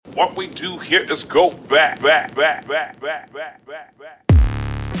What we do here is go back.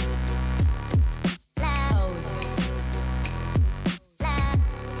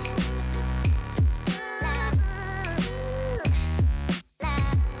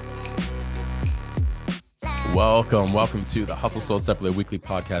 Welcome to the Hustle Sold Separately weekly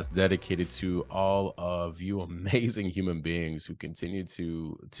podcast dedicated to all of you amazing human beings who continue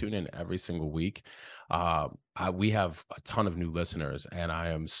to tune in every single week. We have a ton of new listeners, and I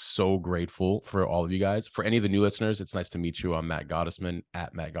am so grateful for all of you guys. For any of the new listeners, it's nice to meet you. I'm Matt Gottesman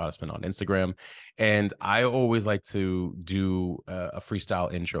at Matt Gottesman on Instagram. And I always like to do a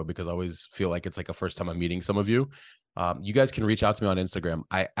freestyle intro because I always feel like it's like a first time I'm meeting some of you. You guys can reach out to me on Instagram.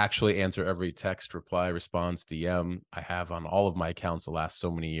 I actually answer every text, reply, response, DM I have on all of my accounts the last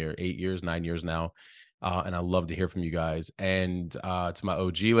so many years, 8 years, 9 years now. And I love to hear from you guys. And to my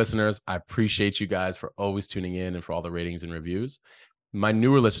OG listeners, I appreciate you guys for always tuning in and for all the ratings and reviews. My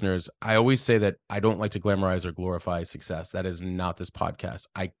newer listeners, I always say that I don't like to glamorize or glorify success. That is not this podcast.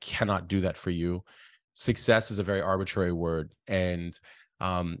 I cannot do that for you. Success is a very arbitrary word, and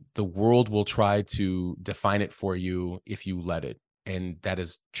the world will try to define it for you if you let it. And that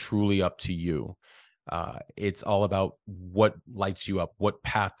is truly up to you. It's all about what lights you up. What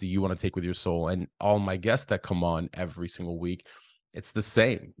path do you want to take with your soul? And all my guests that come on every single week, it's the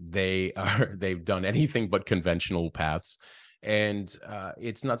same. They've done anything but conventional paths. And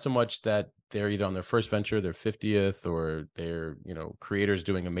it's not so much that they're either on their first venture, their 50th, or they're, creators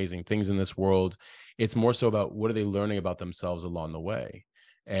doing amazing things in this world. It's more so about what are they learning about themselves along the way,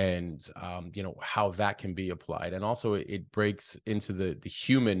 and how that can be applied. And also it breaks into the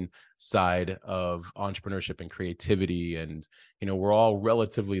human side of entrepreneurship and creativity. And we're all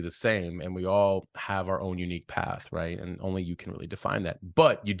relatively the same, and we all have our own unique path, right? And only you can really define that.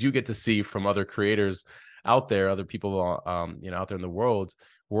 But you do get to see from other creators out there, other people out there in the world,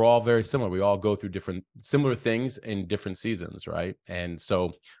 we're all very similar. We all go through similar things in different seasons, right? And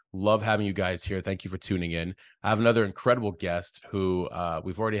so love having you guys here. Thank you for tuning in. I have another incredible guest who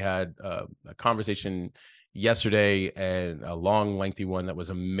we've already had a conversation yesterday, and a long, lengthy one that was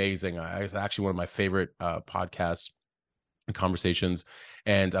amazing. It's actually one of my favorite podcasts and conversations,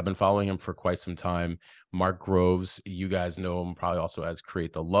 and I've been following him for quite some time. Mark Groves, you guys know him probably also as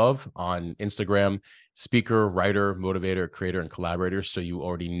Create the Love on Instagram. Speaker, writer, motivator, creator, and collaborator. So you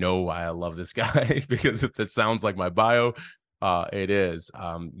already know why I love this guy, because if this sounds like my bio, it is.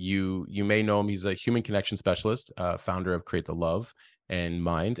 You may know him. He's a human connection specialist, founder of Create the Love and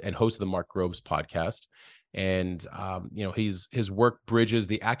Mind, and host of the Mark Groves podcast. And his work bridges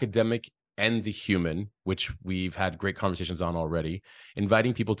the academic and the human, which we've had great conversations on already,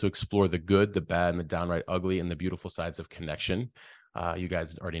 inviting people to explore the good, the bad, and the downright ugly, and the beautiful sides of connection. You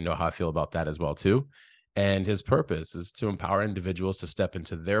guys already know how I feel about that as well, too. And his purpose is to empower individuals to step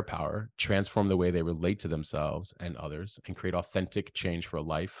into their power, transform the way they relate to themselves and others, and create authentic change for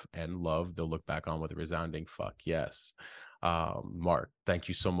life and love they'll look back on with a resounding fuck yes. Mark, thank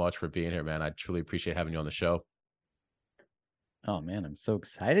you so much for being here, man. I truly appreciate having you on the show. Oh man, I'm so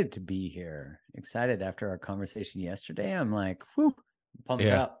excited to be here. Excited after our conversation yesterday. I'm like, whew, pumped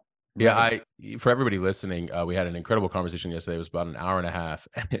up. Yeah, for everybody listening, we had an incredible conversation yesterday. It was about an hour and a half.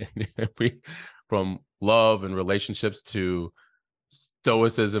 And from love and relationships to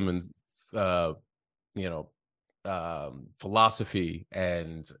stoicism and philosophy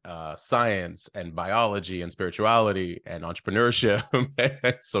and science and biology and spirituality and entrepreneurship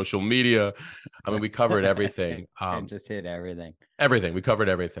and social media. I mean, we covered everything. Just hit everything. Everything. We covered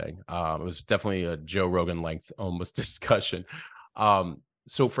everything. It was definitely a Joe Rogan length almost discussion.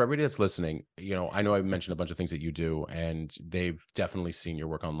 So for everybody that's listening, I know I mentioned a bunch of things that you do, and they've definitely seen your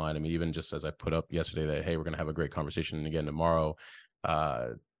work online. I mean, even just as I put up yesterday that, hey, we're going to have a great conversation again tomorrow.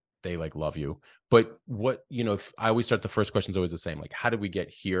 They love you. But what, I always start, the first question is always the same. Like, how did we get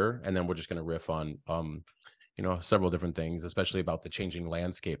here? And then we're just going to riff on, several different things, especially about the changing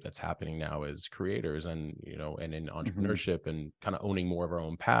landscape that's happening now as creators and, and in entrepreneurship, and kind of owning more of our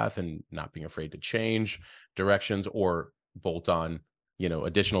own path and not being afraid to change directions or bolt on,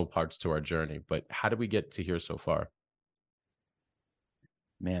 additional parts to our journey. But how did we get to here so far?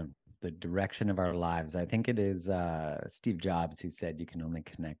 Man, the direction of our lives. I think it is Steve Jobs who said you can only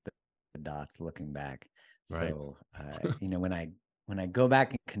connect the dots looking back. Right. So, when I go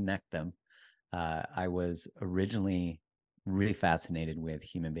back and connect them, I was originally really fascinated with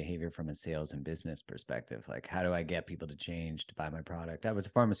human behavior from a sales and business perspective. Like, how do I get people to change to buy my product? I was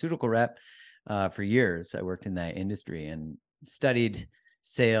a pharmaceutical rep for years. I worked in that industry and studied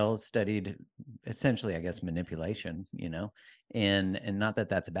sales, studied essentially, I guess, manipulation, and not that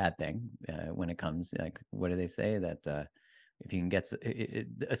that's a bad thing when it comes, like, what do they say, that If you can get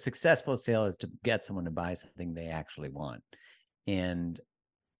a successful sale is to get someone to buy something they actually want. And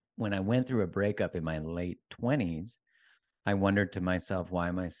when I went through a breakup in my late 20s, I wondered to myself, why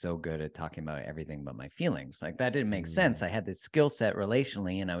am I so good at talking about everything but my feelings? Like, that didn't make sense. I had this skill set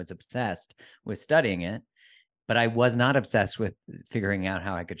relationally, and I was obsessed with studying it, but I was not obsessed with figuring out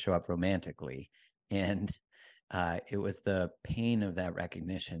how I could show up romantically. And it was the pain of that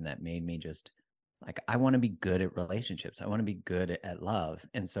recognition that made me just like, I want to be good at relationships. I want to be good at love.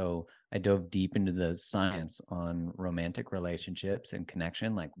 And so I dove deep into the science on romantic relationships and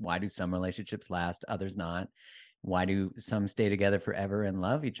connection. Like, why do some relationships last, others not? Why do some stay together forever and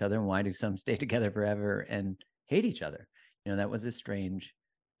love each other? And why do some stay together forever and hate each other? That was a strange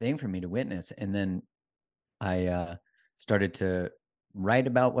thing for me to witness. And then I started to write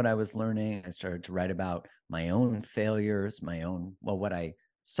about what I was learning. I started to write about my own failures, what I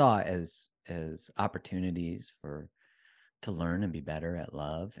saw as opportunities to learn and be better at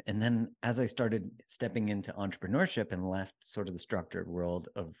love. And then as I started stepping into entrepreneurship and left sort of the structured world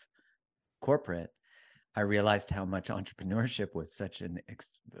of corporate, I realized how much entrepreneurship was such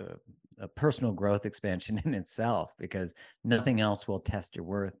a personal growth expansion in itself, because nothing else will test your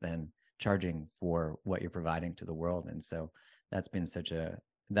worth than charging for what you're providing to the world. And so that's been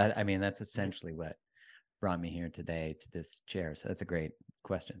that's essentially what brought me here today to this chair. So that's a great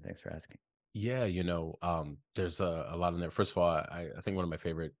question. Thanks for asking. Yeah, there's a lot in there. First of all, I think one of my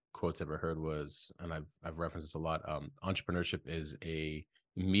favorite quotes I ever heard was, and I've referenced this a lot, entrepreneurship is a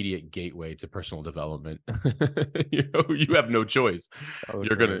immediate gateway to personal development. You have no choice.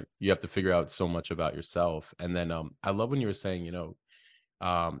 Totally. You have to figure out so much about yourself. And then I love when you were saying,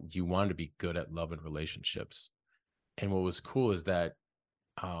 you wanted to be good at love and relationships. And what was cool is that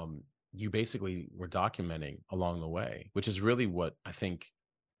you basically were documenting along the way, which is really what I think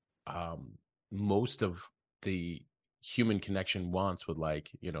most of the human connection wants with, like,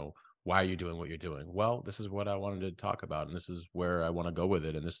 why are you doing what you're doing? Well, this is what I wanted to talk about, and this is where I want to go with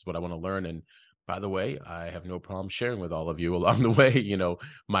it, and this is what I want to learn. And by the way, I have no problem sharing with all of you along the way,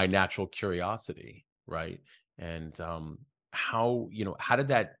 my natural curiosity, right? And how did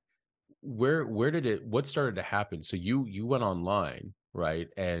that, where did it, what started to happen? So you went online, right?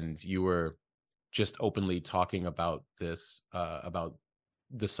 And you were just openly talking about this, about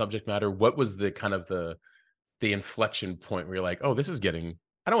the subject matter. What was the kind of the inflection point where you're like, oh, this is getting,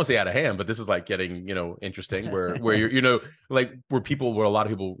 I don't want to say out of hand, but this is like getting, interesting, where you're, like, where a lot of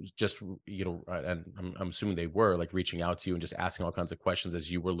people just, and I'm assuming they were like reaching out to you and just asking all kinds of questions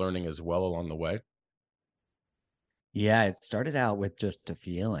as you were learning as well along the way. Yeah, it started out with just a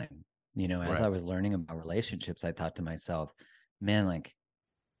feeling. As Right. I was learning about relationships, I thought to myself, man, like,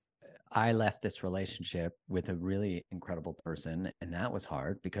 I left this relationship with a really incredible person, and that was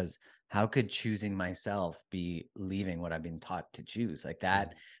hard, because how could choosing myself be leaving what I've been taught to choose? Like,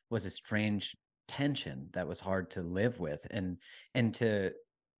 that was a strange tension that was hard to live with. And to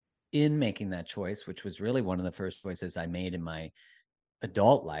in making that choice, which was really one of the first choices I made in my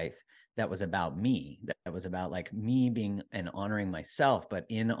adult life, that was about me, that was about like me being and honoring myself, but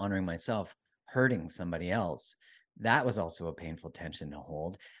in honoring myself, hurting somebody else. That was also a painful tension to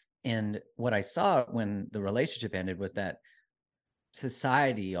hold. And what I saw when the relationship ended was that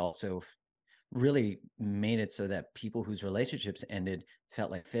society also really made it so that people whose relationships ended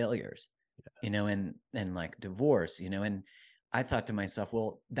felt like failures, Yes. and like divorce, and I thought to myself,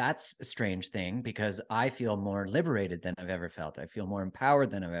 well, that's a strange thing, because I feel more liberated than I've ever felt. I feel more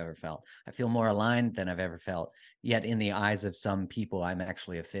empowered than I've ever felt. I feel more aligned than I've ever felt. Yet in the eyes of some people, I'm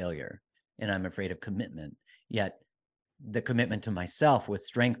actually a failure, and I'm afraid of commitment. Yet the commitment to myself was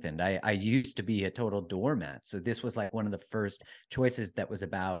strengthened. I used to be a total doormat. So this was like one of the first choices that was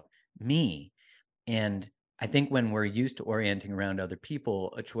about me. And I think when we're used to orienting around other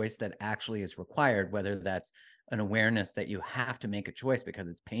people, a choice that actually is required, whether that's an awareness that you have to make a choice because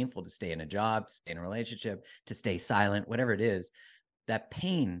it's painful to stay in a job, to stay in a relationship, to stay silent, whatever it is, that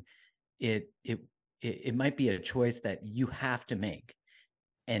pain, it might be a choice that you have to make.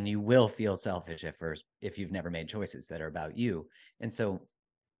 And you will feel selfish at first if you've never made choices that are about you. And so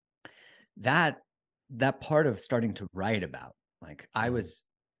that part of starting to write about, like, I was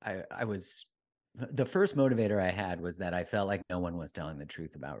the first motivator I had was that I felt like no one was telling the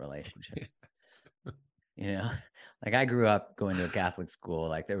truth about relationships. You know, like, I grew up going to a Catholic school.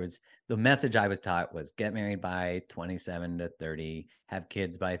 Like, the message I was taught was get married by 27 to 30, have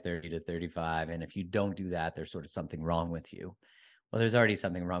kids by 30 to 35. And if you don't do that, there's sort of something wrong with you. Well, there's already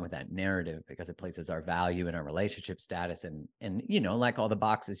something wrong with that narrative, because it places our value in our relationship status and like all the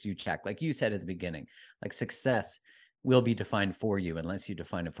boxes you check, like you said at the beginning, like, success will be defined for you unless you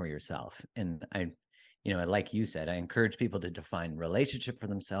define it for yourself. And you know, like you said, I encourage people to define relationship for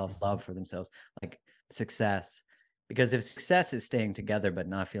themselves, love for themselves, like success. Because if success is staying together but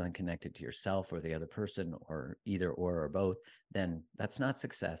not feeling connected to yourself or the other person, or either or both, then that's not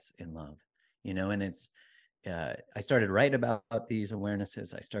success in love, you know. And it's I started to write about these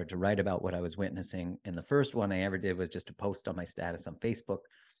awarenesses. I started to write about what I was witnessing. And the first one I ever did was just a post on my status on Facebook.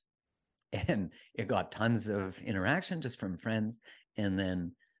 And it got tons of interaction just from friends. And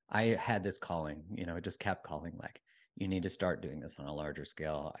then I had this calling, you know, it just kept calling, like, you need to start doing this on a larger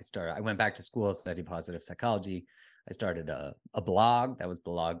scale. I went back to school, studied positive psychology. I started a blog. That was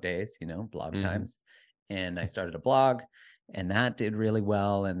blog days, you know, blog times. And I started a blog, and that did really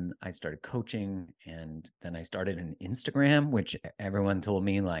well. And I started coaching, and then I started an Instagram, which everyone told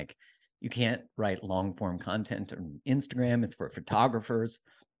me, like, you can't write long form content on Instagram. It's for photographers.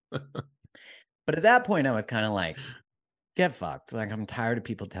 But at that point, I was kind of like, get fucked. Like, I'm tired of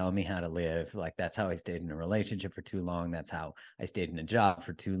people telling me how to live. Like, that's how I stayed in a relationship for too long. That's how I stayed in a job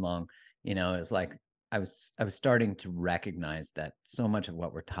for too long. You know, it's like I was starting to recognize that so much of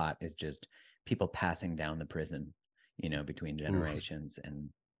what we're taught is just people passing down the prison, you know, between generations. Oof.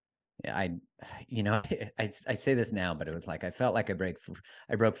 And you know, I say this now, but it was like I felt like I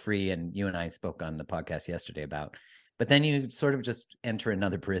broke free, and you and I spoke on the podcast yesterday about. But then you sort of just enter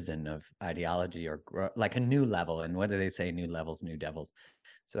another prison of ideology, or like a new level. And what do they say? New levels, new devils.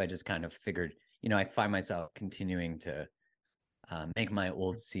 So I just kind of figured, you know, I find myself continuing to make my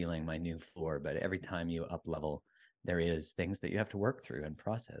old ceiling my new floor. But every time you up level, there is things that you have to work through and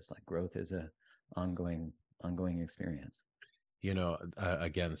process. Like, growth is a ongoing experience. You know,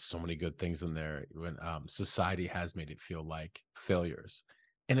 again, so many good things in there. When society has made it feel like failures,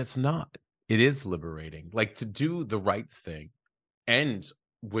 and it's not. It is liberating, like, to do the right thing, and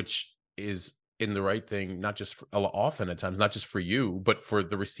which is in the right thing, not just for, often at times, not just for you, but for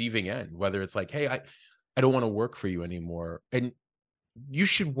the receiving end. Whether it's like, hey, I don't want to work for you anymore, and you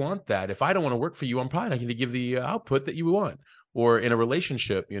should want that. If I don't want to work for you, I'm probably not going to give the output that you want. Or in a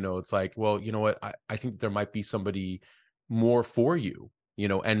relationship, you know, it's like, well, you know what, I think there might be somebody more for you, you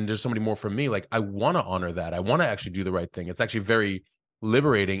know, and there's somebody more for me. Like, I want to honor that. I want to actually do the right thing. It's actually very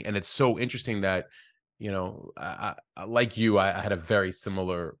liberating. And it's so interesting that, you know, I like you, I had a very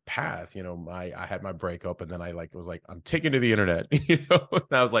similar path. You know, I had my breakup, and then I was like, I'm taking to the internet, you know, and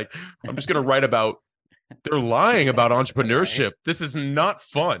I was like, I'm just going to write about, they're lying about entrepreneurship. Right? This is not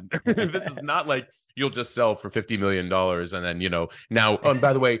fun. This is not like you'll just sell for $50 million. And then, you know, now, oh, and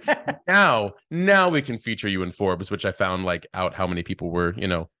by the way, now we can feature you in Forbes, which I found like out how many people were, you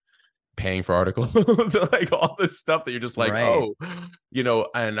know, paying for articles, like all this stuff that you're just like, right. Oh, you know,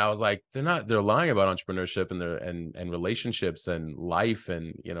 and I was like, they're lying about entrepreneurship and and relationships and life.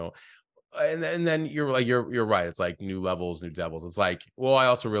 And, you know, and then you're like, you're right. It's like new levels, new devils. It's like, well, I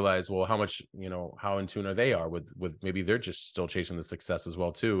also realized, well, how much, you know, how in tune are they with maybe they're just still chasing the success as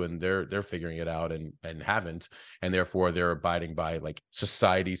well too, and they're figuring it out and haven't, and therefore they're abiding by like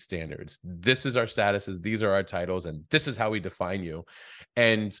society standards. This is our statuses, these are our titles, and this is how we define you.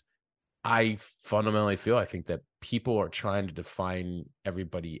 And I fundamentally feel, I think that people are trying to define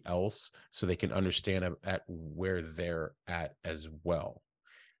everybody else so they can understand at where they're at as well.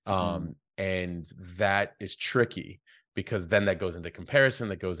 And that is tricky, because then that goes into comparison,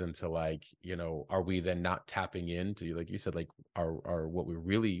 that goes into like, you know, are we then not tapping into, like you said, like our what we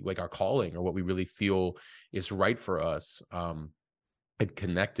really like, our calling, or what we really feel is right for us, and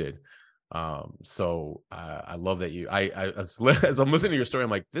connected. So I love that you, as I'm listening to your story, I'm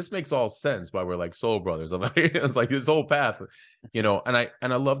like, this makes all sense why we're like soul brothers. I'm like, it's like this whole path, you know, and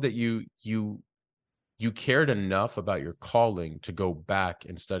I love that you cared enough about your calling to go back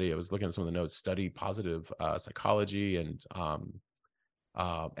and study. I was looking at some of the notes, study positive psychology, and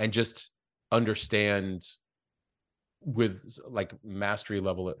just understand with like mastery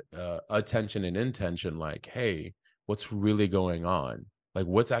level attention and intention, like, hey, what's really going on? Like,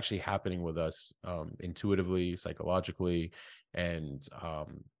 what's actually happening with us intuitively, psychologically, and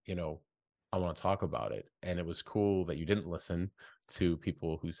you know, I want to talk about it. And it was cool that you didn't listen to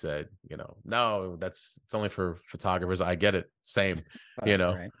people who said, you know, no, it's only for photographers. I get it. Same, you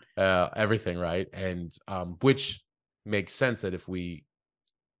know, right. Everything. Right. And which makes sense, that if we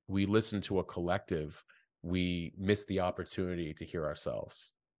listen to a collective, we miss the opportunity to hear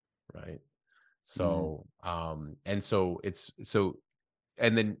ourselves. Right. So, and so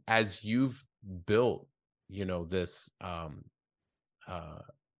and then as you've built, you know, this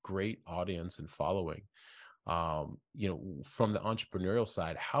great audience and following, you know, from the entrepreneurial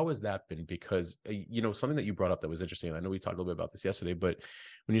side, how has that been? Because you know, something that you brought up that was interesting, and I know we talked a little bit about this yesterday, but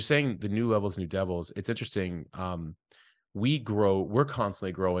when you're saying the new levels, new devils, it's interesting. We're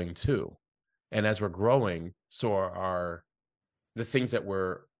constantly growing too, And as we're growing, so are the things that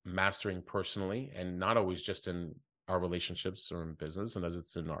we're mastering personally, and not always just in our relationships or in business. Sometimes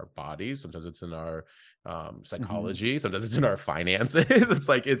it's in our bodies, sometimes it's in our Mhm. psychology, sometimes it's in our finances. It's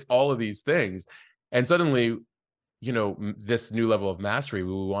like, it's all of these things. And suddenly, this new level of mastery,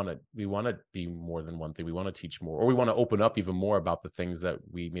 we want to be more than one thing. We want to teach more, or we want to open up even more about the things that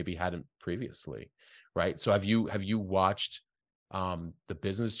we maybe hadn't previously, right? So have you watched the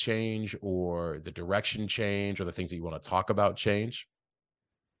business change, or the direction change, or the things that you want to talk about change?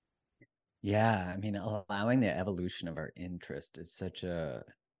 Yeah, I mean, allowing the evolution of our interest is such a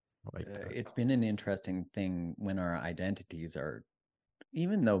I like that. it's been an interesting thing when our identities are,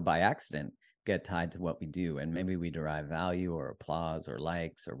 even though by accident, get tied to what we do, and maybe we derive value or applause or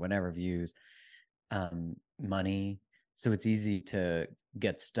likes or whatever views, money. So it's easy to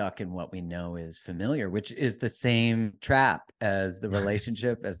get stuck in what we know is familiar, which is the same trap as the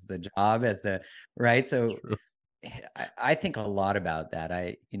relationship, as the job, as the right. So True. I think a lot about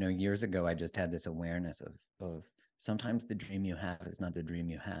that. Years ago, I just had this awareness of sometimes the dream you have is not the dream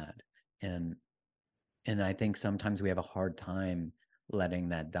you had. And and I think sometimes we have a hard time letting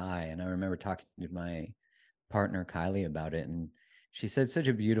that die. And I remember talking to my partner Kylie about it, and she said such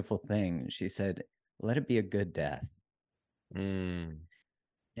a beautiful thing. She said, "Let it be a good death." Mm,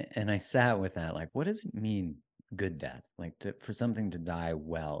 And I sat with that, like, what does it mean, good death? Like, for something to die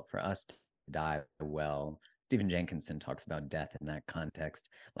well, for us to die well. Stephen Jenkinson talks about death in that context,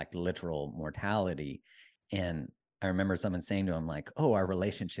 like literal mortality. And I remember someone saying to him, like, "Oh, our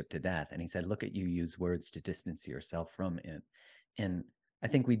relationship to death." And he said, "Look at you use words to distance yourself from it." And I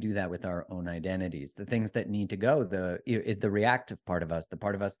think we do that with our own identities. The things that need to go, is the reactive part of us, the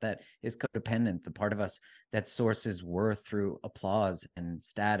part of us that is codependent, the part of us that sources worth through applause and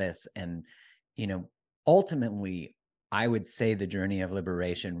status. And, you know, ultimately, I would say the journey of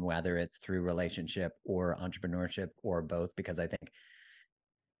liberation, whether it's through relationship or entrepreneurship or both, because I think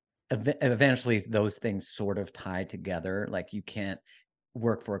eventually those things sort of tie together. Like, you can't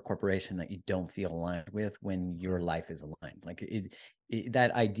work for a corporation that you don't feel aligned with when your life is aligned. Like,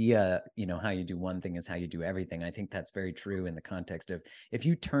 that idea, how you do one thing is how you do everything. I think that's very true in the context of, if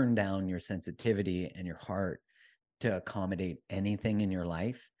you turn down your sensitivity and your heart to accommodate anything in your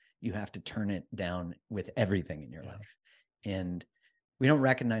life, you have to turn it down with everything in your life. And we don't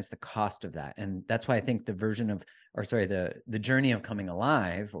recognize the cost of that. And that's why I think the journey of coming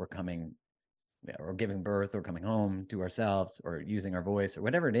alive, or giving birth, or coming home to ourselves, or using our voice, or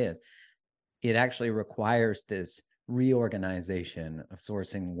whatever it is, it actually requires this reorganization of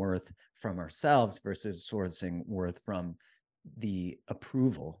sourcing worth from ourselves versus sourcing worth from the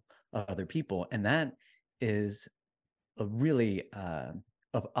approval of other people. And that is a really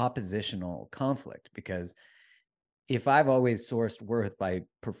oppositional conflict, because if I've always sourced worth by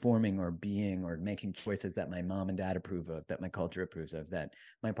performing or being or making choices that my mom and dad approve of, that my culture approves of, that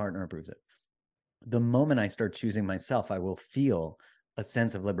my partner approves of, the moment I start choosing myself, I will feel a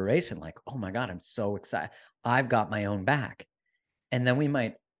sense of liberation, like, oh my God, I'm so excited. I've got my own back. And then we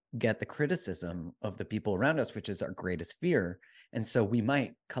might get the criticism of the people around us, which is our greatest fear. And so we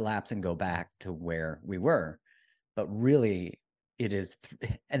might collapse and go back to where we were. But really, it is,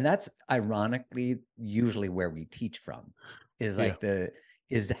 and that's ironically usually where we teach from, is yeah. like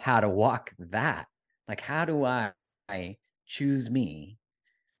is how to walk that. Like, how do I choose me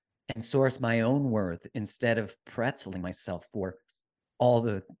and source my own worth, instead of pretzeling myself for all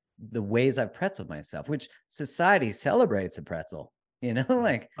the ways I've pretzeled myself, which society celebrates a pretzel,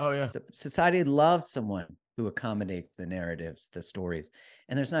 like, Oh yeah. society loves someone who accommodates the narratives, the stories.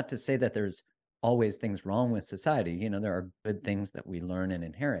 And there's not to say that there's always things wrong with society. There are good things that we learn and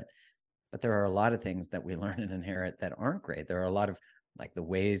inherit, but there are a lot of things that we learn and inherit that aren't great. There are a lot of, like, the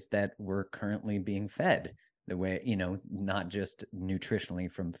ways that we're currently being fed, the way, not just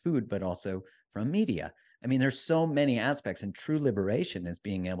nutritionally from food, but also from media. I mean, there's so many aspects, and true liberation is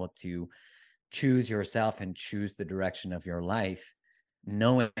being able to choose yourself and choose the direction of your life,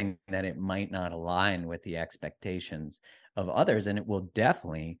 knowing that it might not align with the expectations of others. And it will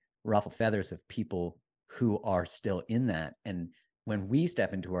definitely ruffle feathers of people who are still in that. And when we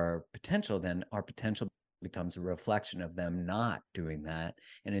step into our potential, then our potential becomes a reflection of them not doing that.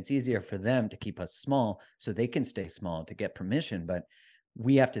 And it's easier for them to keep us small so they can stay small, to get permission. But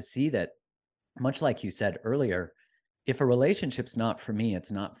we have to see that, much like you said earlier, if a relationship's not for me,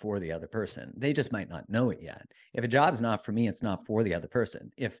 it's not for the other person. They just might not know it yet. If a job's not for me, it's not for the other person.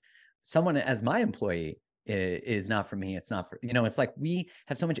 If someone as my employee is not for me, it's not for, it's like we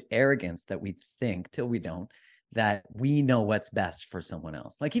have so much arrogance that we think, till we don't, that we know what's best for someone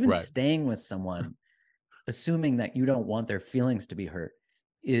else. Like, even Right. staying with someone, assuming that you don't want their feelings to be hurt,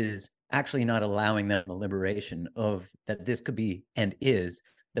 is actually not allowing them the liberation of that this could be and is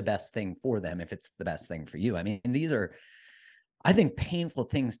the best thing for them if it's the best thing for you. I mean, these are, I think, painful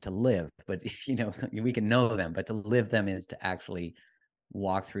things to live, but we can know them, but to live them is to actually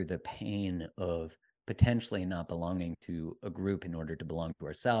walk through the pain of potentially not belonging to a group in order to belong to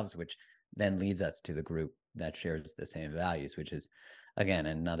ourselves, which then leads us to the group that shares the same values, which is, again,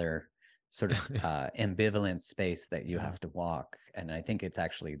 another sort of ambivalent space that you have to walk. And I think it's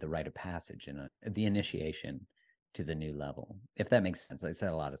actually the rite of passage and the initiation to the new level, if that makes sense. I said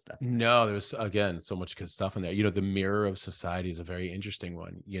a lot of stuff. No, there's, again, so much good stuff in there. The mirror of society is a very interesting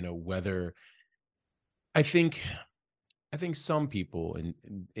one. Whether I think some people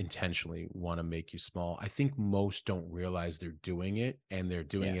intentionally want to make you small. I think most don't realize they're doing it, and they're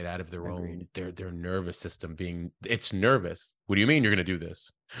doing it out of their own, their nervous system it's nervous. What do you mean you're going to do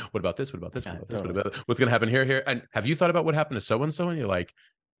this? What about this? What about this? What about this? What about what's going to happen here? And have you thought about what happened to so-and-so? And you're like,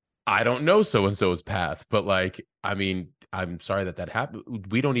 I don't know so-and-so's path, but like, I mean, I'm sorry that happened.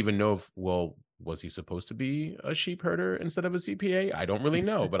 We don't even know if, well, was he supposed to be a sheep herder instead of a CPA? I don't really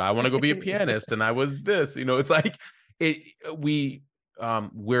know, but I want to go be a pianist, and I was this. It's like we're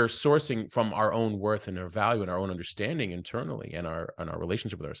sourcing from our own worth and our value and our own understanding internally, and our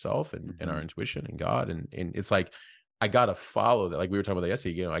relationship with ourselves and our intuition and God, and it's like, I gotta follow that. Like we were talking about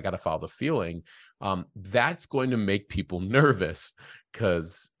yesterday, I gotta follow the feeling. That's going to make people nervous,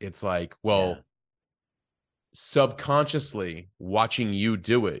 because it's like, well, subconsciously watching you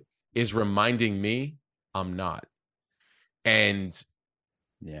do it is reminding me I'm not. And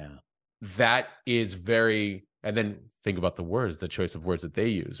that is very, and then think about the words, the choice of words that they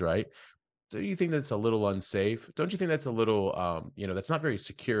use, right? Do you think that's a little unsafe? Don't you think that's a little, that's not very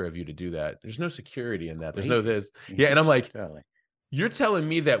secure of you to do that? There's no security in that. There's no this. Yeah. And I'm like, you're telling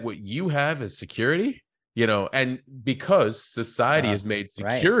me that what you have is security? And because society has made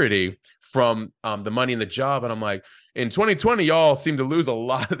security from the money and the job. And I'm like, in 2020, y'all seem to lose a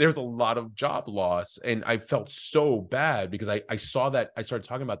lot. There's a lot of job loss. And I felt so bad because I saw that. I started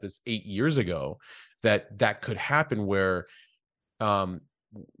talking about this 8 years ago, that could happen where,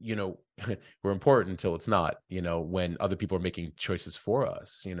 we're important until it's not, when other people are making choices for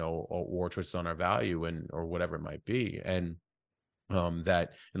us, or choices on our value or whatever it might be. And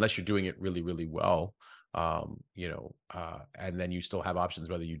that unless you're doing it really, really well, and then you still have options,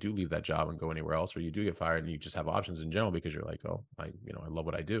 whether you do leave that job and go anywhere else, or you do get fired, and you just have options in general because you're like, oh, I love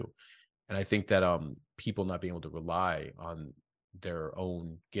what I do. And I think that people not being able to rely on their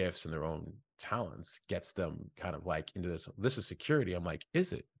own gifts and their own talents gets them kind of like into this is security. I'm like,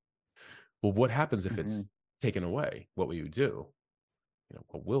 is it? Well, what happens if it's taken away? What will you do?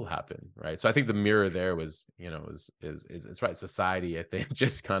 What will happen, right? So I think the mirror there was, it's right. Society, I think,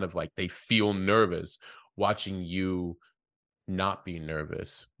 just kind of like, they feel nervous watching you not be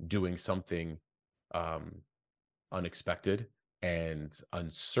nervous, doing something unexpected and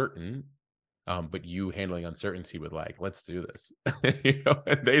uncertain, but you handling uncertainty with like, let's do this,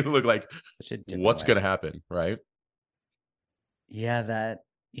 and they look like, what's going to happen, right? Yeah, that,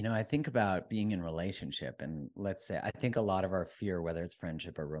 I think about being in relationship, and let's say, I think a lot of our fear, whether it's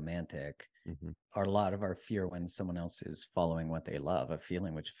friendship or romantic, or a lot of our fear when someone else is following what they love, a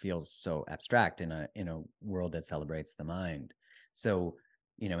feeling which feels so abstract in a world that celebrates the mind. So,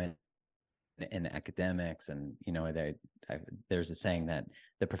 in academics, and there's a saying that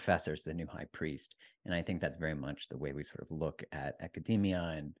the professor's the new high priest, and I think that's very much the way we sort of look at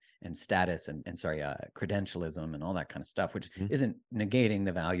academia and status and credentialism and all that kind of stuff, which isn't negating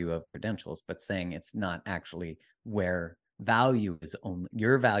the value of credentials, but saying it's not actually where value is. Only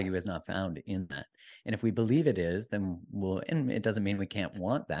your value is not found in that. And if we believe it is, then and it doesn't mean we can't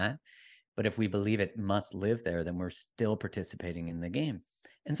want that, but if we believe it must live there, then we're still participating in the game.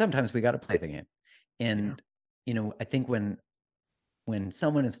 And sometimes we got to play the game. And, I think when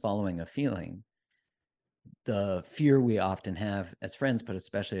someone is following a feeling, the fear we often have as friends, but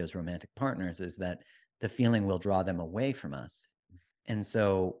especially as romantic partners, is that the feeling will draw them away from us. And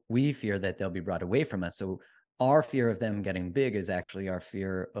so we fear that they'll be brought away from us. So our fear of them getting big is actually our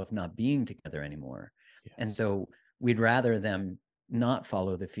fear of not being together anymore. Yes. And so we'd rather them not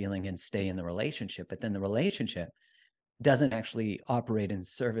follow the feeling and stay in the relationship, but then the relationship doesn't actually operate in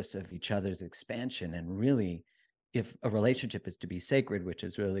service of each other's expansion. And really, if a relationship is to be sacred, which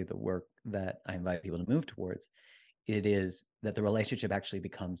is really the work that I invite people to move towards, it is that the relationship actually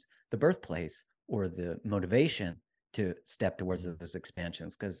becomes the birthplace or the motivation to step towards those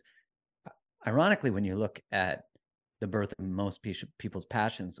expansions. Because ironically, when you look at the birth of most people's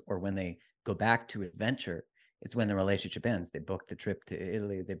passions, or when they go back to adventure, It's when the relationship ends. They book the trip to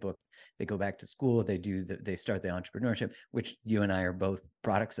Italy. They go back to school. They start the entrepreneurship, which you and I are both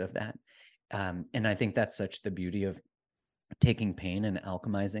products of that. And I think that's such the beauty of taking pain and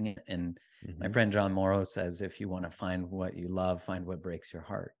alchemizing it. And my friend John Morrow says, if you want to find what you love, find what breaks your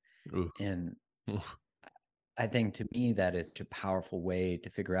heart. Ooh. And Ooh. I think to me, that is a powerful way to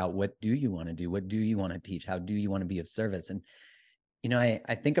figure out, what do you want to do? What do you want to teach? How do you want to be of service? And,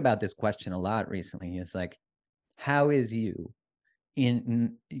 I think about this question a lot recently. It's like, how is you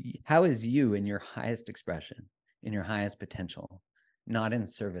in your highest expression, in your highest potential, not in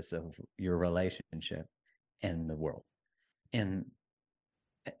service of your relationship and the world? And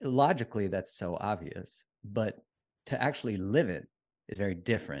logically, that's so obvious, but to actually live it is very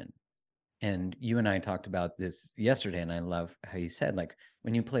different. And you and I talked about this yesterday, and I love how you said, like,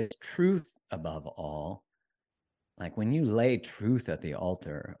 when you place truth above all, like when you lay truth at the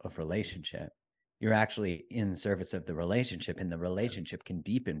altar of relationship, you're actually in service of the relationship, and the relationship can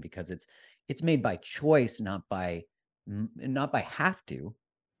deepen because it's made by choice, not by have to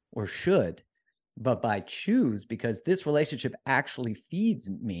or should, but by choose, because this relationship actually feeds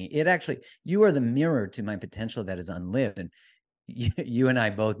me. You are the mirror to my potential that is unlived. And you and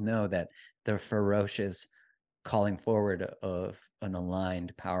I both know that the ferocious calling forward of an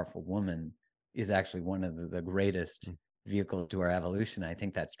aligned, powerful woman is actually one of the greatest vehicles to our evolution. I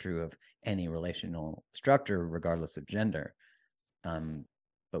think that's true of any relational structure, regardless of gender.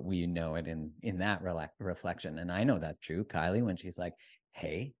 But we know it in that reflection. And I know that's true. Kylie, when she's like,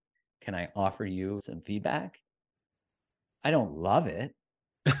 hey, can I offer you some feedback? I don't love it,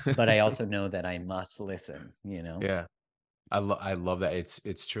 but I also know that I must listen, Yeah. I love that.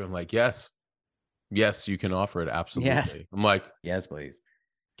 It's true. I'm like, yes, you can offer it. Absolutely. Yes. I'm like, yes, please.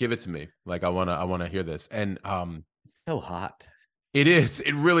 give it to me. Like, I want to hear this. And, It's so hot. it is.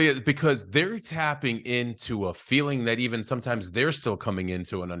 It really is, because they're tapping into a feeling that even sometimes they're still coming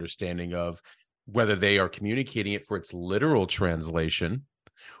into an understanding of, whether they are communicating it for its literal translation,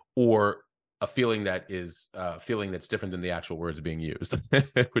 or a feeling that is feeling that's different than the actual words being used,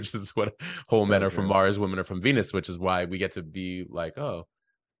 which is what whole men So are from true. Mars, women are from Venus, which is why we get to be like, oh,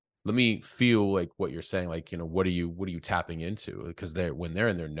 let me feel like what you're saying. Like, what are you tapping into? Because when they're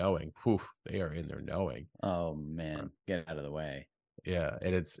in their knowing, whew, they are in their knowing. Oh man, get out of the way. Yeah.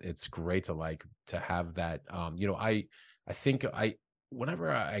 And it's great to have that. I think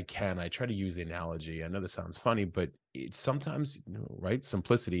whenever I can, I try to use the analogy. I know this sounds funny, but it's sometimes, right?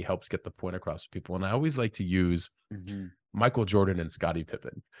 Simplicity helps get the point across to people. And I always like to use Michael Jordan and Scottie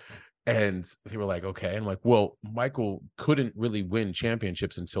Pippen. And people were like, okay. I'm like, well, Michael couldn't really win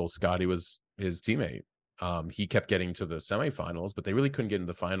championships until Scottie was his teammate. He kept getting to the semifinals, but they really couldn't get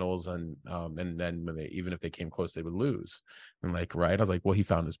into the finals. And then even if they came close, they would lose. And like, right. I was like, well, he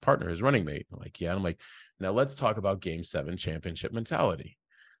found his partner, his running mate. I'm like, yeah. And I'm like, now let's talk about Game 7 championship mentality.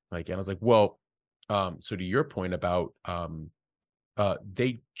 Like, and I was like, well, so to your point about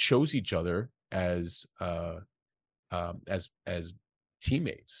they chose each other as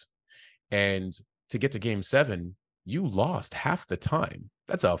teammates. And to get to Game 7, you lost half the time.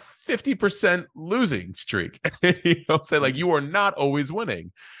 That's a 50% losing streak. I'm saying? Like, you are not always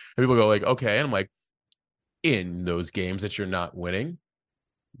winning. And people go like, okay. And I'm like, in those games that you're not winning,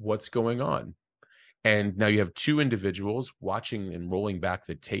 what's going on? And now you have two individuals watching and rolling back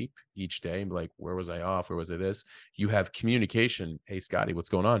the tape each day and be like, where was I off? Where was I this? You have communication. Hey, Scotty, what's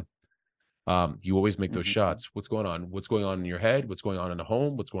going on? You always make those shots. What's going on? What's going on in your head? What's going on in the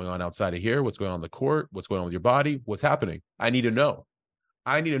home? What's going on outside of here? What's going on in the court? What's going on with your body? What's happening? I need to know.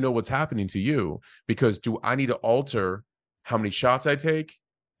 I need to know what's happening to you, because do I need to alter how many shots I take?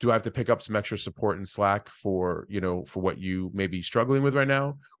 Do I have to pick up some extra support and slack for what you may be struggling with right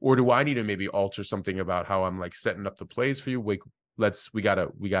now? Or do I need to maybe alter something about how I'm like setting up the plays for you? We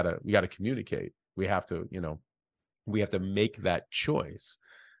gotta communicate. We have to make that choice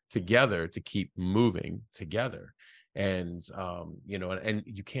together to keep moving together. And and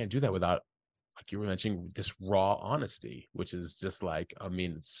you can't do that without, like you were mentioning, this raw honesty, which is just like, I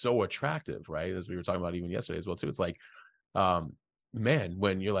mean, it's so attractive, right? As we were talking about even yesterday as well too. It's like, man,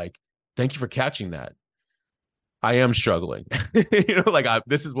 when you're like, thank you for catching that. I am struggling.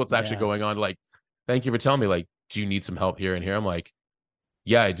 This is what's actually going on. Like, thank you for telling me, like, do you need some help here and here? I'm like,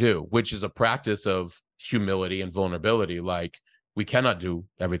 yeah, I do, which is a practice of humility and vulnerability. Like, we cannot do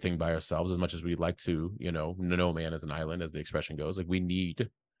everything by ourselves as much as we'd like to, no man is an island, as the expression goes. Like, we need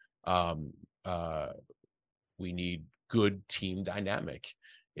good team dynamic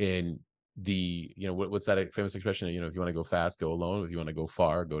in the, what's that famous expression? If you want to go fast, go alone. If you want to go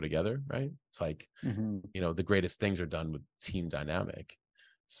far, go together. Right. It's like, the greatest things are done with team dynamic.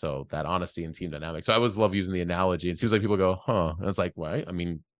 So that honesty and team dynamic. So I always love using the analogy. It seems like people go, huh? And it's like, right? I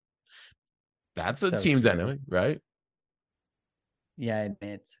mean, that's a So team true. dynamic, right? Yeah,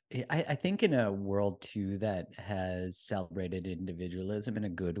 and I think in a world too that has celebrated individualism in a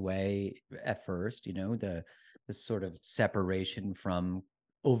good way at first, you know, the sort of separation from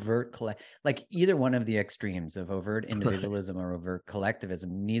overt like either one of the extremes of overt Right. individualism or overt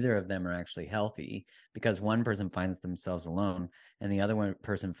collectivism, neither of them are actually healthy, because one person finds themselves alone and the other one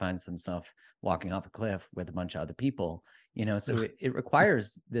person finds themselves walking off a cliff with a bunch of other people, you know. So it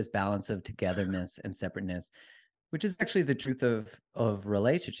requires this balance of togetherness and separateness, which is actually the truth of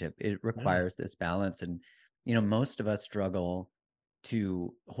relationship. It Yeah. requires this balance. And you know, most of us struggle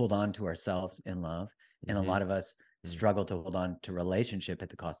to hold on to ourselves in love, and a Mm-hmm. lot of us struggle to hold on to relationship at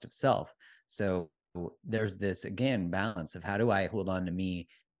the cost of self. So there's this, again, balance of how do I hold on to me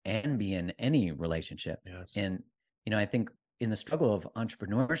and be in any relationship. Yes. And you know, I think in the struggle of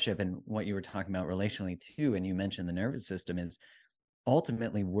entrepreneurship and what you were talking about relationally too, and you mentioned the nervous system, is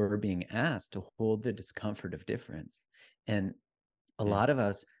ultimately we're being asked to hold the discomfort of difference. And a Mm. lot of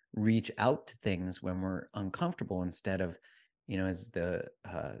us reach out to things when we're uncomfortable, instead of, you know, as the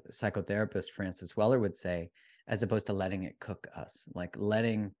psychotherapist Francis Weller would say, as opposed to letting it cook us, like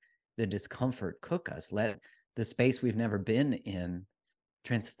letting the discomfort cook us, let the space we've never been in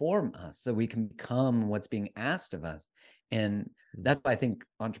transform us so we can become what's being asked of us. And Mm. that's why I think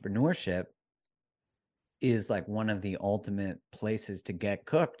entrepreneurship is like one of the ultimate places to get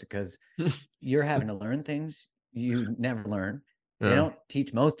cooked, because you're having to learn things you never learn. They Yeah, don't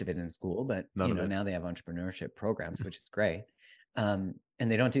teach most of it in school, but none you of know, it. now they have entrepreneurship programs, which is great. And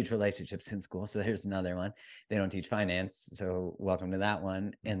they don't teach relationships in school. So here's another one. They don't teach finance. So welcome to that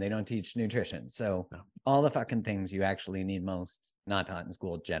one. And they don't teach nutrition. So No. all the fucking things you actually need most, not taught in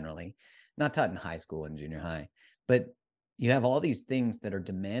school generally, not taught in high school and junior high. But you have all these things that are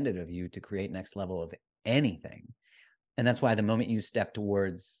demanded of you to create next level of anything. And that's why the moment you step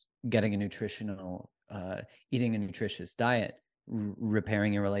towards getting a nutritional, eating a nutritious diet,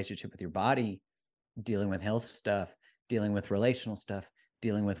 repairing your relationship with your body, dealing with health stuff, dealing with relational stuff,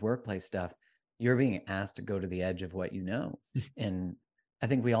 dealing with workplace stuff, you're being asked to go to the edge of what you know. And I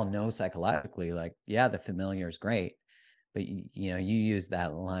think we all know psychologically, like, yeah, the familiar is great, but you know, you used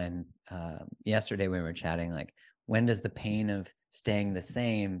that line yesterday when we were chatting, like, when does the pain of staying the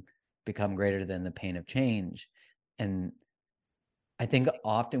same become greater than the pain of change? And I think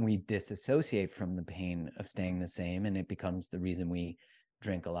often we disassociate from the pain of staying the same, and it becomes the reason we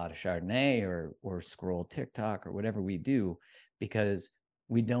drink a lot of Chardonnay or scroll TikTok or whatever we do, because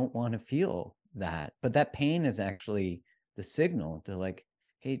we don't want to feel that. But that pain is actually the signal to, like,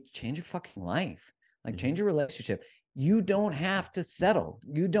 hey, change your fucking life. Like, Mm-hmm. change your relationship. You don't have to settle.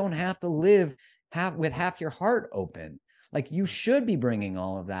 You don't have to live with half your heart open. Like, you should be bringing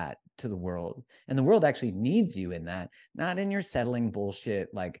all of that to the world, and the world actually needs you in that, not in your settling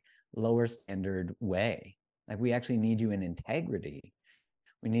bullshit, like lower standard way. Like, we actually need you in integrity.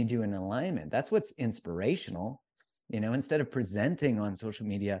 We need you in alignment. That's what's inspirational. You know, instead of presenting on social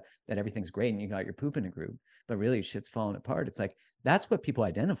media that everything's great and you got your poop in a group, but really shit's falling apart. It's like, that's what people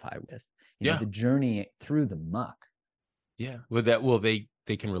identify with, you know, Yeah. the journey through the muck. Yeah. With that, well, they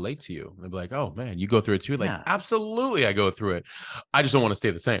can relate to you. They'll be like, "Oh man, you go through it too." Like, Yeah. absolutely, I go through it. I just don't want to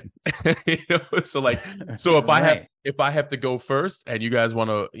stay the same. You know. So like, so Right. if I have to go first, and you guys want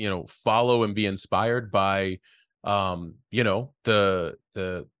to, you know, follow and be inspired by, you know, the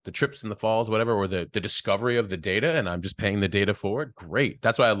trips and the falls, whatever, or the discovery of the data, and I'm just paying the data forward. Great.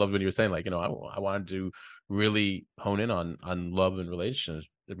 That's why I loved when you were saying, like, you know, I wanted to really hone in on love and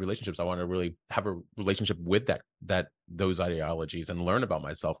relationships. I want to really have a relationship with those ideologies and learn about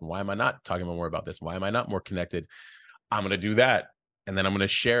myself. And why am I not talking more about this? Why am I not more connected? I'm going to do that. And then I'm going to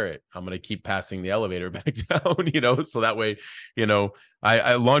share it. I'm going to keep passing the elevator back down, you know, so that way, you know, I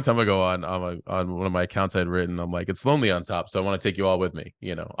a long time ago on one of my accounts I'd written, I'm like, it's lonely on top. So I want to take you all with me.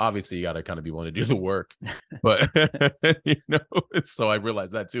 You know, obviously you got to kind of be willing to do the work, but you know, so I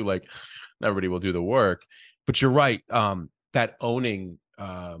realized that too, like not everybody will do the work, but you're right. That owning,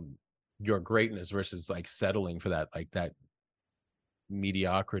 your greatness versus like settling for that, like that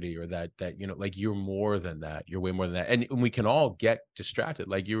mediocrity, or that, you know, like you're more than that, you're way more than that. And we can all get distracted,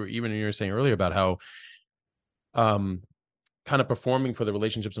 like you were saying earlier about how um kind of performing for the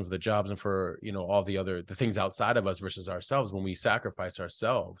relationships and for the jobs and for, you know, all the things outside of us versus ourselves, when we sacrifice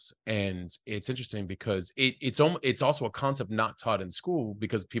ourselves. And it's interesting because it's also a concept not taught in school,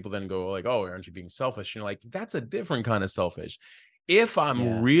 because people then go like, oh, aren't you being selfish? You know, like that's a different kind of selfish. If I'm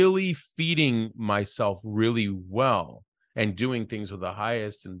Yeah. really feeding myself really well and doing things with the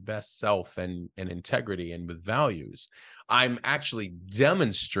highest and best self and integrity and with values, I'm actually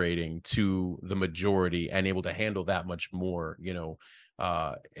demonstrating to the majority and able to handle that much more,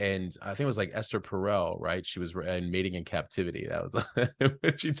 and I think it was like Esther Perel, right? She was in Mating in Captivity. That was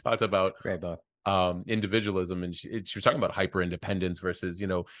when she talked about Great book. individualism, and she was talking about hyper independence versus,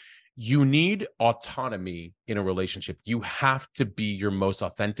 you need autonomy in a relationship. You have to be your most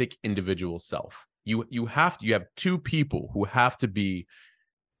authentic individual self. You have two people who have to be,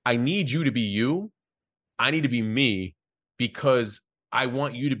 I need you to be you, I need to be me, because I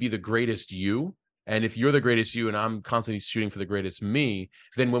want you to be the greatest you. And if you're the greatest you and I'm constantly shooting for the greatest me,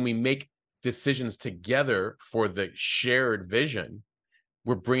 then when we make decisions together for the shared vision,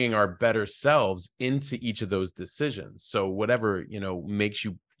 we're bringing our better selves into each of those decisions. So whatever, makes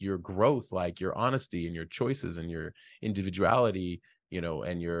your growth, like your honesty and your choices and your individuality,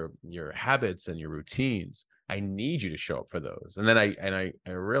 and your habits and your routines, I need you to show up for those. And then I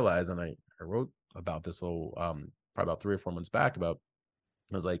realized, and I wrote about this little probably about 3 or 4 months back, about,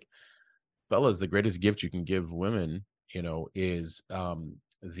 I was like, fellas, the greatest gift you can give women, is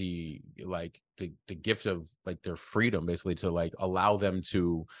the gift of like their freedom, basically, to like allow them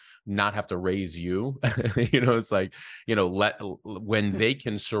to not have to raise you. It's like, when they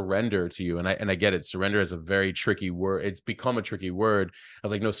can surrender to you. And I get it. Surrender is a very tricky word. It's become a tricky word. I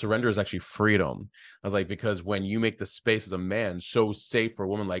was like, no, surrender is actually freedom. I was like, because when you make the space as a man so safe for a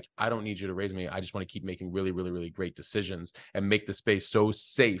woman, like, I don't need you to raise me. I just want to keep making really, really, really great decisions, and make the space so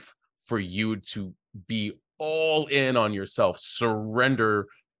safe for you to be all in on yourself, surrender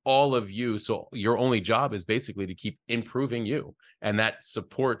all of you. So your only job is basically to keep improving you. And that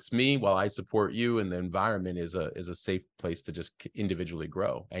supports me while I support you. And the environment is a safe place to just individually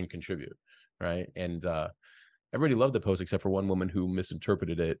grow and contribute. Right. And everybody loved the post except for one woman who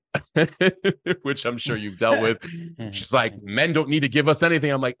misinterpreted it, which I'm sure you've dealt with. She's like, men don't need to give us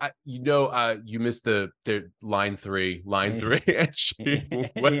anything. I'm like, you missed the line three. And she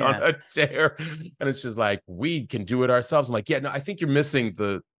went on a tear. And it's just like, we can do it ourselves. I'm like, yeah, no, I think you're missing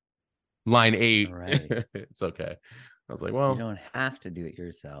the line 8. Right. It's okay. I was like, well, you don't have to do it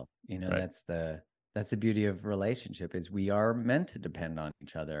yourself. right. That's the beauty of relationship, is we are meant to depend on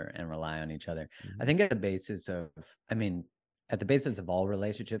each other and rely on each other. Mm-hmm. I think at the basis of all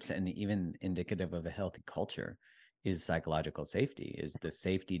relationships, and even indicative of a healthy culture, is psychological safety, is the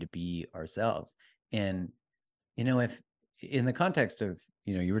safety to be ourselves. And, if in the context of,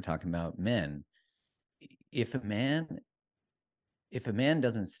 you were talking about men, if a man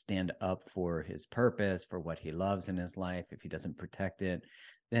doesn't stand up for his purpose, for what he loves in his life, if he doesn't protect it,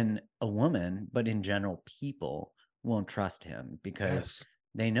 then a woman, but in general, people won't trust him, because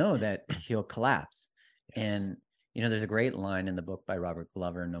they know that he'll collapse. Yes. And, there's a great line in the book by Robert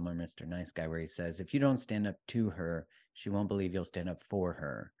Glover, No More Mr. Nice Guy, where he says, if you don't stand up to her, she won't believe you'll stand up for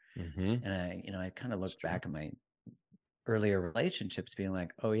her. Mm-hmm. And I kind of looked back at my earlier relationships being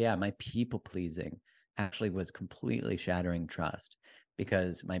like, oh yeah, my people pleasing actually was completely shattering trust,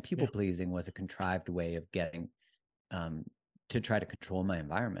 because my people pleasing was a contrived way of getting to try to control my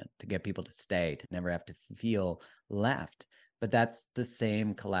environment, to get people to stay, to never have to feel left. But that's the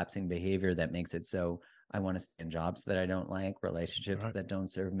same collapsing behavior that makes it so I want to stay in jobs that I don't like, relationships that don't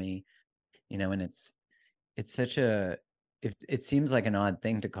serve me, and it's such it seems like an odd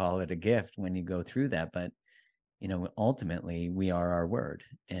thing to call it a gift when you go through that, but ultimately we are our word.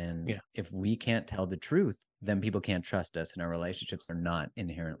 And if we can't tell the truth, then people can't trust us, and our relationships are not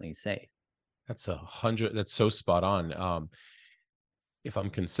inherently safe. That's 100. That's so spot on. If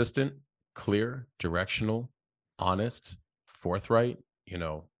I'm consistent, clear, directional, honest, forthright,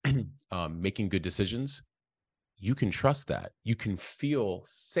 making good decisions, you can trust that. You can feel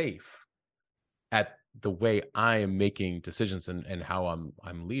safe at the way I am making decisions and how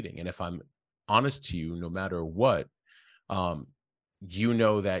I'm leading. And if I'm honest to you, no matter what,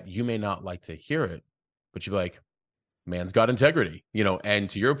 that you may not like to hear it, but you're like, man's got integrity, and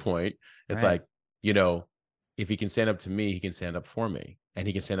to your point, it's like, if he can stand up to me, he can stand up for me, and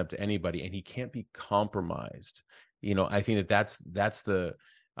he can stand up to anybody, and he can't be compromised. I think that's the,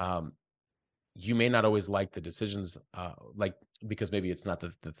 you may not always like the decisions, because maybe it's not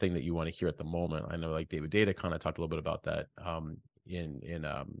the thing that you want to hear at the moment. I know like David Data kind of talked a little bit about that, I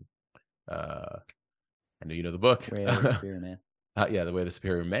know the book. Way of the Superior Man. The Way of the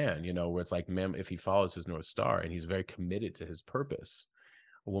Superior Man, where it's like, man, if he follows his North Star and he's very committed to his purpose,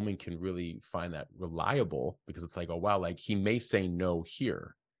 a woman can really find that reliable, because it's like, oh, wow, like he may say no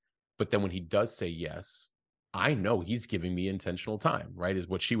here, but then when he does say yes, I know he's giving me intentional time, right? Is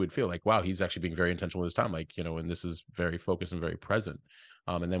what she would feel like, wow, he's actually being very intentional with his time. Like, and this is very focused and very present.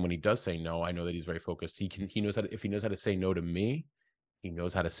 And then when he does say no, I know that he's very focused. He knows how to, if he knows how to say no to me, he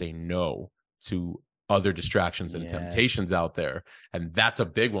knows how to say no to other distractions and Yes. temptations out there. And that's a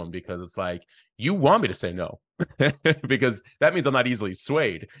big one, because it's like, you want me to say no, because that means I'm not easily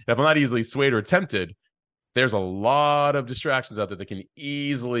swayed. And if I'm not easily swayed or tempted, there's a lot of distractions out there that can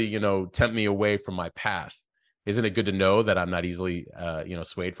easily, tempt me away from my path. Isn't it good to know that I'm not easily,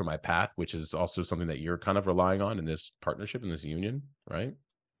 swayed from my path, which is also something that you're kind of relying on in this partnership, in this union, right?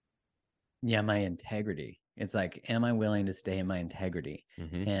 Yeah, my integrity. It's like, am I willing to stay in my integrity?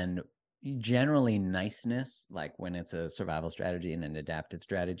 Mm-hmm. And generally, niceness, like when it's a survival strategy and an adaptive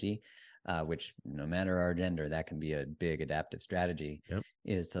strategy, which no matter our gender, that can be a big adaptive strategy, Yep.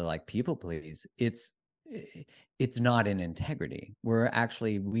 is to like people please. It's not in integrity.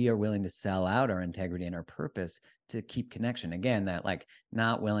 We are willing to sell out our integrity and our purpose to keep connection. Again, that like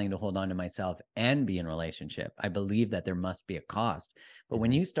not willing to hold on to myself and be in relationship. I believe that there must be a cost. But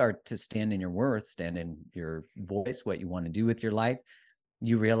when you start to stand in your worth, stand in your voice, what you want to do with your life,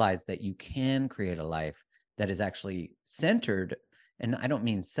 you realize that you can create a life that is actually centered. And I don't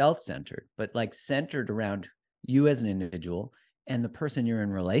mean self-centered, but like centered around you as an individual, and the person you're in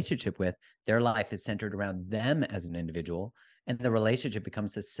relationship with, their life is centered around them as an individual. And the relationship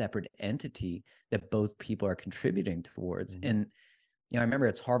becomes a separate entity that both people are contributing towards. Mm-hmm. And, I remember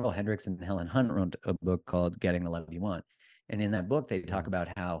it's Harville Hendricks and Helen Hunt wrote a book called Getting the Love You Want. And in that book, they talk about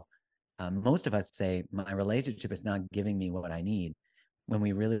how most of us say, my relationship is not giving me what I need, when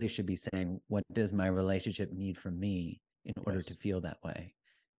we really should be saying, what does my relationship need from me in order to feel that way?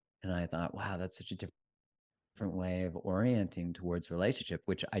 And I thought, wow, that's such a different way of orienting towards relationship,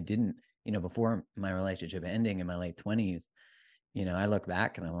 which I didn't, before my relationship ending in my late 20s, I look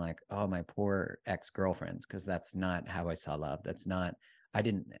back and I'm like, oh, my poor ex-girlfriends, because that's not how I saw love. I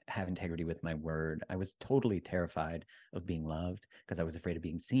didn't have integrity with my word. I was totally terrified of being loved because I was afraid of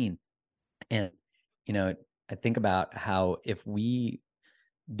being seen. And, I think about how if we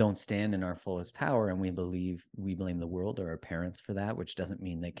don't stand in our fullest power and we blame the world or our parents for that, which doesn't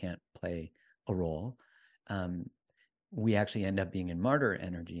mean they can't play a role, we actually end up being in martyr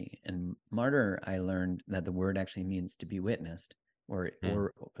energy. And martyr, I learned that the word actually means to be witnessed, or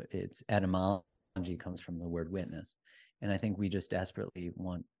its etymology comes from the word witness. And I think we just desperately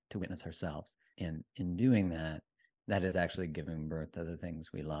want to witness ourselves. And in doing that, that is actually giving birth to the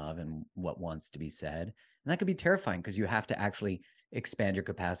things we love and what wants to be said. And that could be terrifying because you have to actually expand your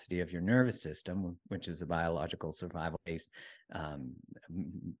capacity of your nervous system, which is a biological survival-based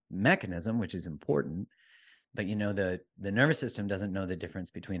mechanism, which is important. But the nervous system doesn't know the difference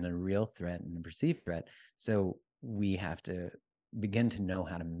between a real threat and a perceived threat. So we have to begin to know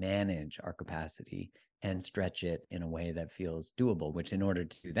how to manage our capacity and stretch it in a way that feels doable, which in order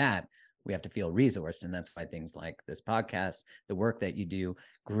to do that, we have to feel resourced. And that's why things like this podcast, the work that you do,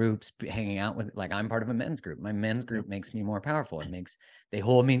 groups, hanging out with, like I'm part of a men's group. My men's group makes me more powerful. They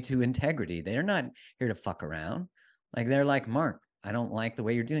hold me to integrity. They're not here to fuck around. Like they're like, Mark, I don't like the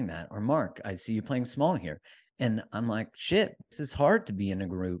way you're doing that. Or Mark, I see you playing small here. And I'm like, shit, this is hard to be in a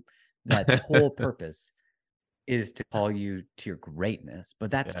group that's whole purpose is to call you to your greatness. But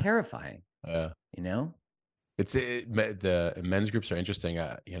that's terrifying. The men's groups are interesting.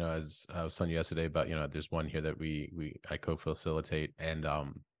 As I was telling you yesterday about, there's one here that I co-facilitate, and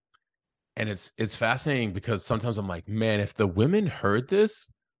it's fascinating because sometimes I'm like, man, if the women heard this,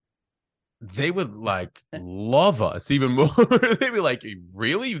 they would like love us even more. They'd be like,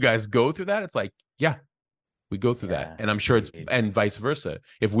 really? You guys go through that? It's like, yeah, we go through that. And I'm sure and vice versa.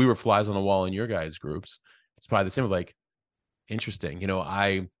 If we were flies on the wall in your guys' groups, it's probably the same. Like, interesting.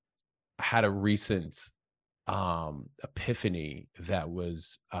 I had a recent epiphany that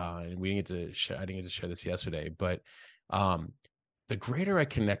was and I didn't get to share this yesterday, but the greater I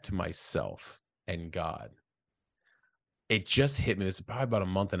connect to myself and God, it just hit me. This is probably about a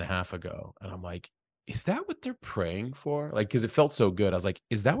month and a half ago, and I'm like, is that what they're praying for? Like, because it felt so good. I was like,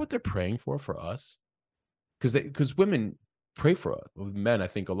 is that what they're praying for us? Because women pray for us. With men, I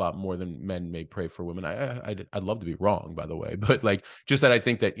think a lot more than men may pray for women. I'd love to be wrong, by the way, but like just that I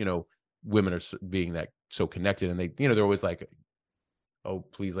think that women are being that so connected, and they they're always like, oh,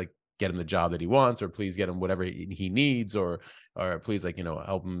 please, like, get him the job that he wants, or please get him whatever he needs, or please, like,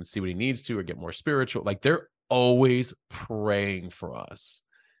 help him see what he needs to, or get more spiritual. Like, they're always praying for us.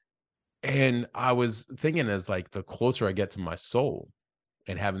 And I was thinking, as like the closer I get to my soul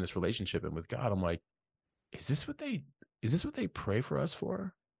and having this relationship and with God, I'm like, is this what they pray for us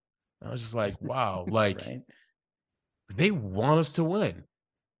for? And I was just like, wow, like right? They want us to win.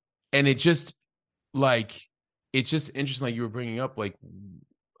 And it's just interesting, like you were bringing up, like,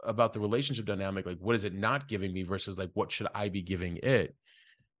 about the relationship dynamic, like, what is it not giving me versus like what should I be giving it?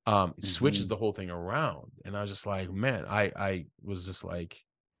 It switches the whole thing around. And I was just like, man, I was just like,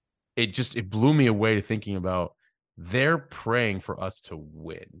 it blew me away thinking about, they're praying for us to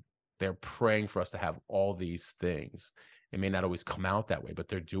win. They're praying for us to have all these things. It may not always come out that way, but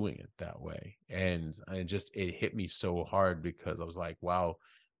they're doing it that way. And it hit me so hard, because I was like, wow,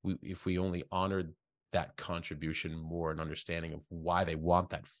 if we only honored that contribution more, and understanding of why they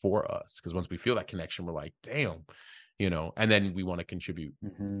want that for us. Because once we feel that connection, we're like, damn, and then we want to contribute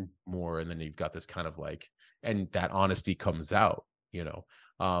more. And then you've got this kind of like, and that honesty comes out,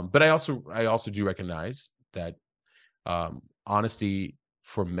 but I also do recognize that honesty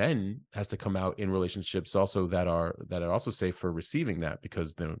for men has to come out in relationships also that are also safe for receiving that,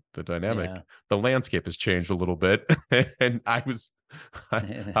 because the dynamic, the landscape has changed a little bit. And I was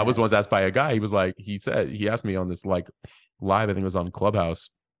once asked by a guy, he asked me on this like live, I think it was on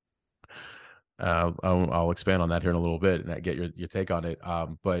Clubhouse. I'll expand on that here in a little bit and get your take on it.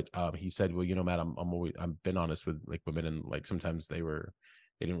 But he said, well, Matt, I've been honest with like women, and like sometimes they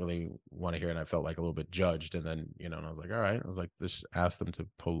didn't really want to hear, and I felt like a little bit judged. And then, and I was like, all right, I was like, just ask them to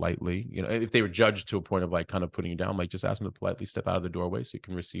politely, if they were judged to a point of like kind of putting you down, like just ask them to politely step out of the doorway so you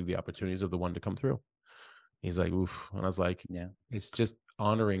can receive the opportunities of the one to come through. He's like, oof. And I was like, yeah, it's just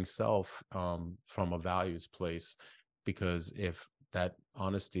honoring self from a values place, because if that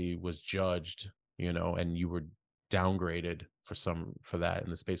honesty was judged, and you were downgraded for that,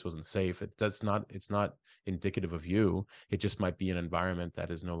 and the space wasn't safe, it's not indicative of you. It just might be an environment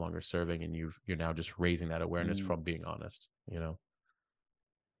that is no longer serving, and you're now just raising that awareness from being honest,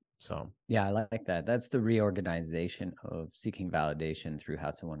 so yeah, I like that. That's the reorganization of seeking validation through how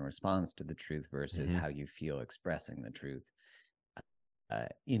someone responds to the truth versus how you feel expressing the truth.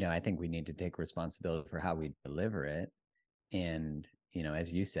 I think we need to take responsibility for how we deliver it. And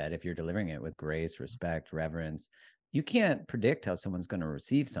as you said, if you're delivering it with grace, respect, reverence, you can't predict how someone's going to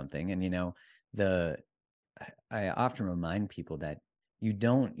receive something. And I often remind people that you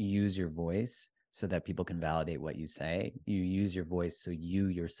don't use your voice so that people can validate what you say. You use your voice so you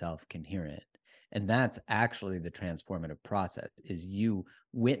yourself can hear it. And that's actually the transformative process, is you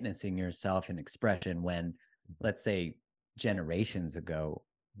witnessing yourself in expression when, let's say, generations ago,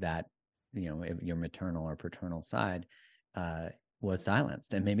 that, your maternal or paternal side was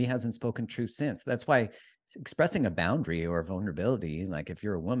silenced and maybe hasn't spoken truth since. That's why expressing a boundary or vulnerability, like if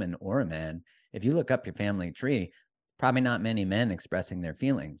you're a woman or a man, if you look up your family tree, probably not many men expressing their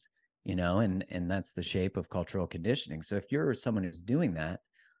feelings, and that's the shape of cultural conditioning. So if you're someone who's doing that,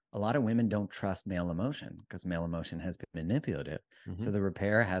 a lot of women don't trust male emotion because male emotion has been manipulative. So the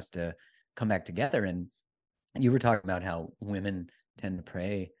repair has to come back together. And you were talking about how women tend to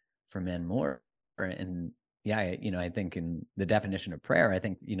pray for men more. And yeah, I think in the definition of prayer, I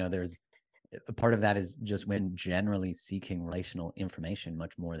think, there's a part of that is just women generally seeking relational information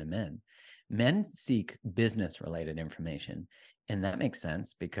much more than men. Men seek business related information. And that makes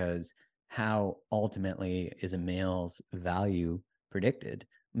sense, because how ultimately is a male's value predicted?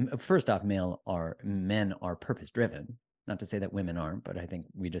 First off, men are purpose driven. Not to say that women aren't, but I think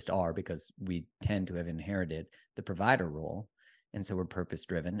we just are, because we tend to have inherited the provider role. And so we're purpose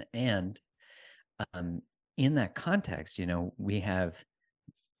driven. And in that context, we have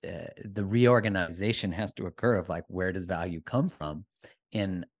the reorganization has to occur of like, where does value come from?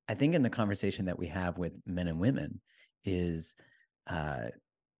 And I think in the conversation that we have with men and women is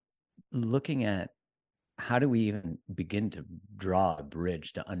looking at how do we even begin to draw a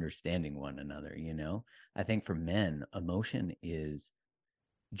bridge to understanding one another. I think for men, emotion is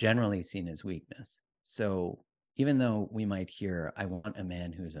generally seen as weakness. So even though we might hear, I want a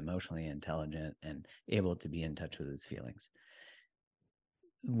man who's emotionally intelligent and able to be in touch with his feelings,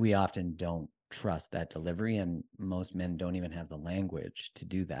 we often don't trust that delivery, and most men don't even have the language to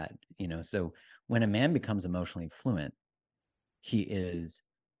do that. So when a man becomes emotionally fluent, he is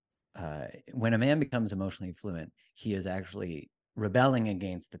actually rebelling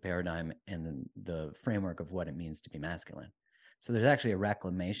against the paradigm and the framework of what it means to be masculine. So there's actually a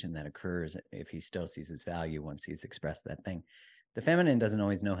reclamation that occurs if he still sees his value once he's expressed that thing. The feminine doesn't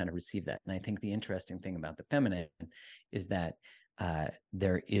always know how to receive that. And I think the interesting thing about the feminine is that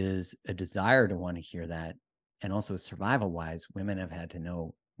there is a desire to want to hear that. And also survival-wise, women have had to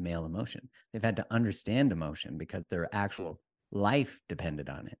know male emotion. They've had to understand emotion because their actual life depended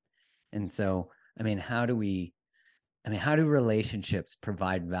on it. And so, how do relationships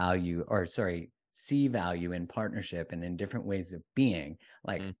provide value, see value in partnership and in different ways of being?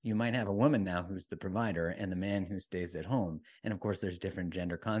 Like you might have a woman now who's the provider and the man who stays at home. And of course, there's different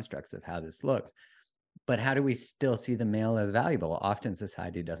gender constructs of how this looks. But how do we still see the male as valuable? Often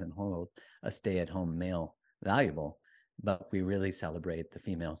society doesn't hold a stay-at-home male valuable but we really celebrate the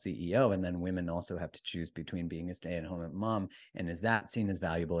female CEO. And then women also have to choose between being a stay-at-home mom. And is that seen as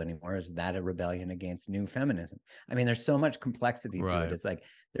valuable anymore? Is that a rebellion against new feminism? I mean, there's so much complexity to Right. it. It's like,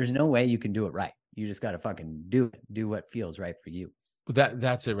 there's no way you can do it right. You just got to fucking do it. Do what feels right for you.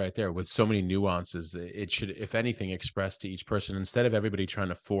 That's it right there. With so many nuances, it should, if anything, express to each person, instead of everybody trying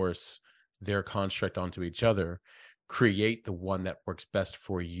to force their construct onto each other, create the one that works best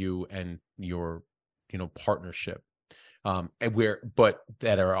for you and your, partnership. And but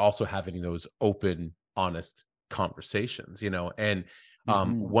that are also having those open, honest conversations, and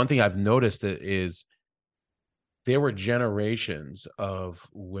one thing I've noticed is there were generations of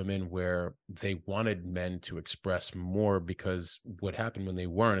women where they wanted men to express more, because what happened when they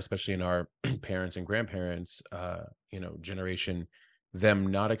weren't, especially in our parents and grandparents, generation, them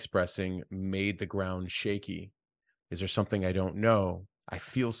not expressing made the ground shaky. Is there something I don't know? I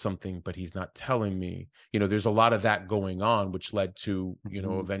feel something, but he's not telling me. There's a lot of that going on, which led to,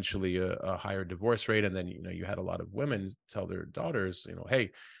 eventually a higher divorce rate. And then, you had a lot of women tell their daughters,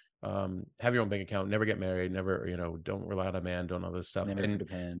 hey, have your own bank account, never get married, never, don't rely on a man, don't all this stuff. Never And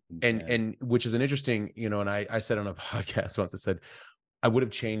depend. and which is an interesting, and I said on a podcast once, I said, I would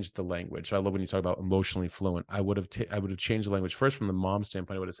have changed the language. So I love when you talk about emotionally fluent. I would have changed the language first from the mom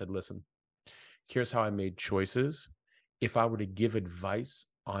standpoint. I would have said, listen, here's how I made choices. If I were to give advice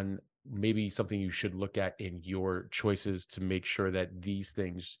on maybe something you should look at in your choices to make sure that these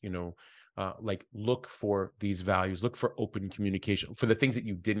things, like look for these values, look for open communication for the things that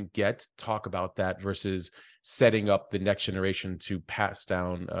you didn't get, talk about that versus setting up the next generation to pass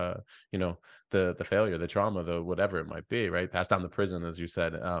down, the failure, the trauma, the whatever it might be, right? Pass down the prison, as you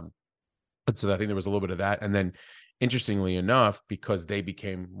said. And so I think there was a little bit of that. And then interestingly enough, because they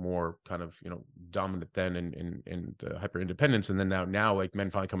became more kind of, dominant then in the hyper independence. And then now like men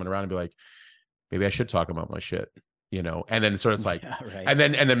finally coming around and be like, maybe I should talk about my shit, and then sort of it's like, Yeah, right. and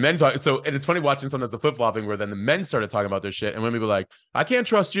then men talk. So, and it's funny watching sometimes the flip flopping where then the men started talking about their shit and women be like, I can't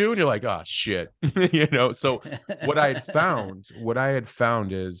trust you. And you're like, oh shit, So what I had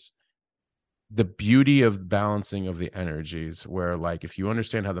found is the beauty of balancing of the energies, where like if you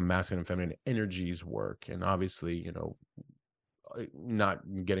understand how the masculine and feminine energies work, and obviously not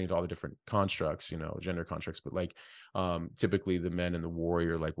getting into all the different constructs, gender constructs, but like typically the men and the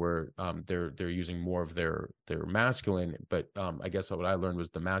warrior, like where they're using more of their masculine, but I guess what I learned was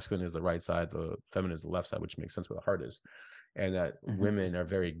the masculine is the right side, the feminine is the left side, which makes sense where the heart is. And that women are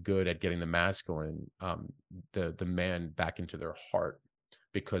very good at getting the masculine, the man back into their heart,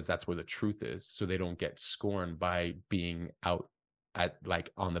 because that's where the truth is, so they don't get scorned by being out at like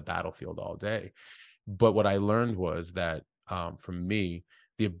on the battlefield all day. But what I learned was that for me,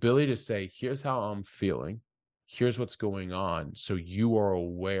 the ability to say, here's how I'm feeling, here's what's going on, so you are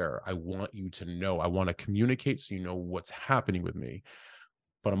aware. I want you to know. I want to communicate so you know what's happening with me.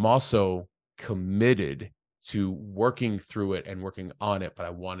 But I'm also committed to working through it and working on it. But I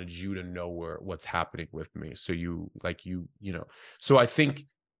wanted you to know what's happening with me. So So I think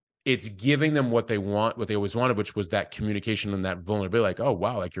it's giving them what they want, what they always wanted, which was that communication and that vulnerability. Like, oh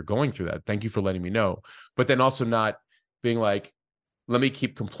wow, like you're going through that. Thank you for letting me know. But then also not being like, let me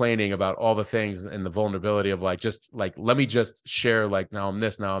keep complaining about all the things and the vulnerability of like, just like, let me just share, like, now I'm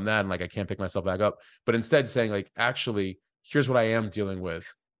this, now I'm that, and like I can't pick myself back up. But instead saying like, actually, here's what I am dealing with,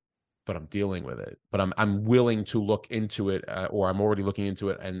 but I'm dealing with it. But I'm willing to look into it, or I'm already looking into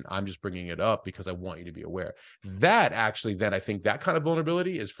it, and I'm just bringing it up because I want you to be aware. That actually, then I think that kind of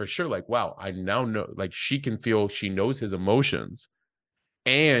vulnerability is for sure like, wow, I now know, like she can feel, she knows his emotions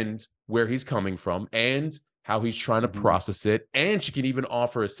and where he's coming from and how he's trying to process it, and she can even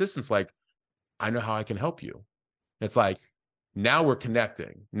offer assistance, like, I know how I can help you. It's like, now we're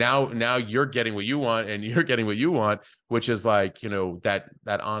connecting. Now you're getting what you want and you're getting what you want, which is like, that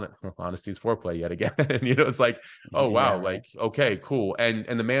honesty is foreplay yet again. It's like, oh wow, right. like, okay, cool. And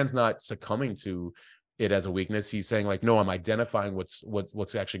the man's not succumbing to it as a weakness. He's saying like, no, I'm identifying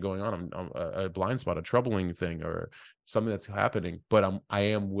what's actually going on. I'm a blind spot, a troubling thing, or something that's happening, but I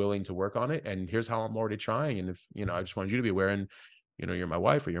am willing to work on it. And here's how I'm already trying. And if, I just wanted you to be aware, and, you're my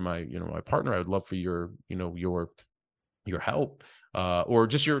wife, or you're my, my partner. I would love for your help, or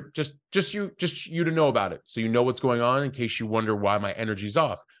just you to know about it, so you know what's going on, in case you wonder why my energy's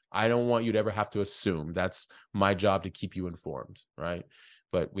off. I don't want you to ever have to assume. That's my job, to keep you informed, right?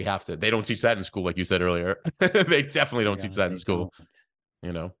 But they don't teach that in school, like you said earlier. They definitely don't teach that in school.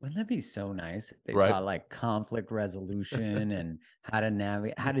 Wouldn't that be so nice if they Right. taught like conflict resolution and how to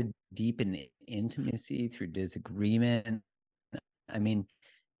navigate, how to deepen intimacy through disagreement? I mean,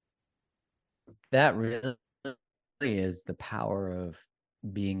 that really is the power of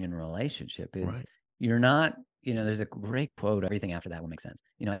being in a relationship, is Right. you're not there's a great quote, everything after that will make sense.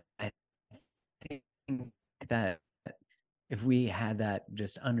 I think that if we had that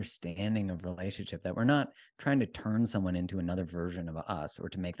just understanding of relationship, that we're not trying to turn someone into another version of us or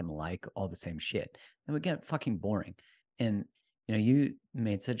to make them like all the same shit, it would get fucking boring. And you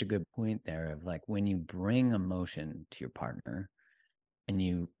made such a good point there of like, when you bring emotion to your partner and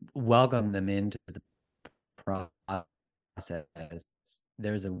you welcome them into the process,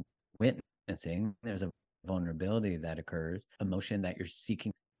 there's a witnessing, there's a vulnerability that occurs, emotion that you're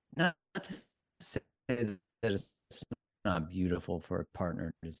seeking. Not to say that it's not beautiful for a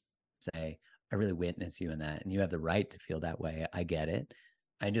partner to say, I really witness you in that, and you have the right to feel that way. I get it.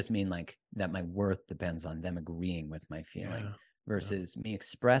 I just mean like that my worth depends on them agreeing with my feeling versus me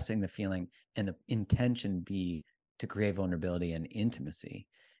expressing the feeling and the intention be to create vulnerability and intimacy.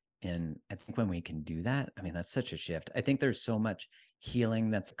 And I think when we can do that, I mean, that's such a shift. I think there's so much healing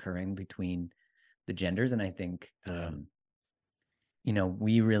that's occurring between the genders. And I think,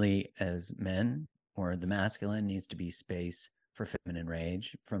 we really, as men, or the masculine, needs to be space for feminine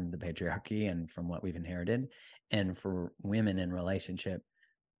rage from the patriarchy and from what we've inherited. And for women in relationship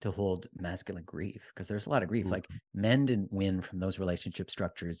to hold masculine grief, because there's a lot of grief. Like, men didn't win from those relationship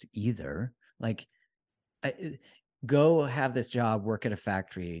structures either. Like, go have this job, work at a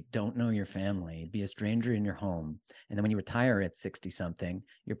factory, don't know your family, be a stranger in your home. And then when you retire at 60 something,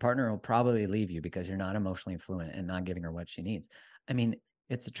 your partner will probably leave you because you're not emotionally fluent and not giving her what she needs. I mean,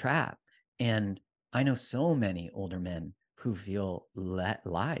 it's a trap. And I know so many older men who feel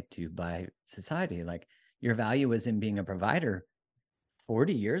lied to by society. Like, your value is in being a provider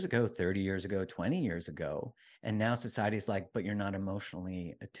 40 years ago, 30 years ago, 20 years ago. And now society's like, but you're not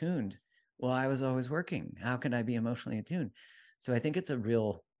emotionally attuned. Well, I was always working. How can I be emotionally attuned? So I think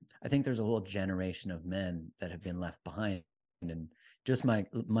there's a whole generation of men that have been left behind. And just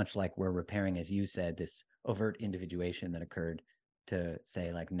much like we're repairing, as you said, this overt individuation that occurred to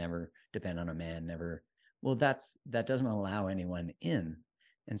say, like, never depend on a man, never. Well, that doesn't allow anyone in.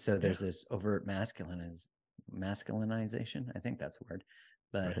 And so there's this overt masculinization. I think that's a word.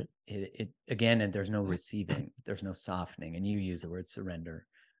 But it again, and there's no receiving, there's no softening. And you use the word surrender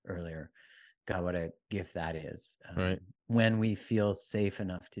earlier. God, what a gift that is. When we feel safe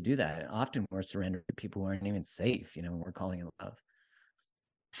enough to do that. And often we're surrendering to people who aren't even safe, we're calling it love.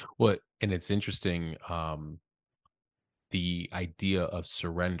 Well, and it's interesting, the idea of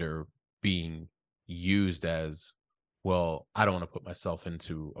surrender being used as, well, I don't want to put myself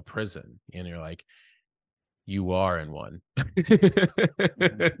into a prison. And you're like, you are in one. Because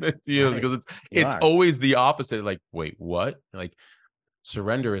it's always the opposite. Like, wait, what? Like,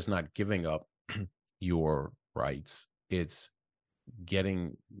 surrender is not giving up your rights. It's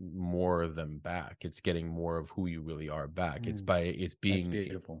getting more of them back. It's getting more of who you really are back. It's being, that's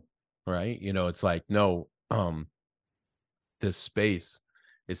beautiful. Right? It's like, no, this space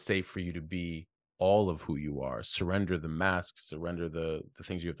is safe for you to be all of who you are. Surrender the masks, surrender the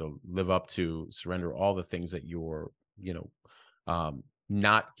things you have to live up to, surrender all the things that you're,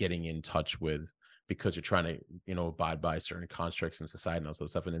 not getting in touch with because you're trying to, abide by certain constructs in society and all that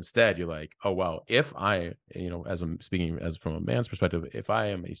stuff. And instead you're like, oh, wow, if I, as I'm speaking as from a man's perspective, if I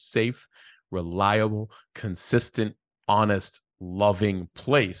am a safe, reliable, consistent, honest, loving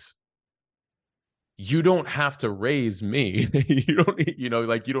place, you don't have to raise me. You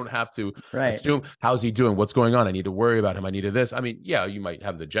don't have to assume, how's he doing? What's going on? I need to worry about him. I need this. I mean, yeah, you might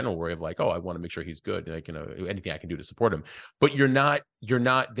have the general worry of like, oh, I want to make sure he's good. Like, anything I can do to support him. But you're not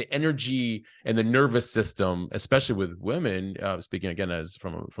the energy and the nervous system, especially with women, speaking again as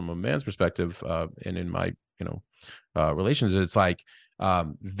from a man's perspective, and in my, relations, it's like,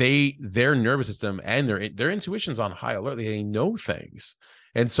 their nervous system and their intuition's on high alert. They know things.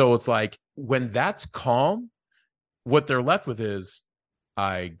 And so it's like, when that's calm, what they're left with is,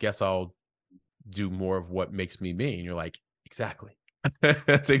 I guess I'll do more of what makes me me. And you're like, exactly.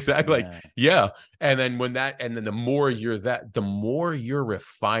 That's exactly like, yeah. And then the more you're the more you're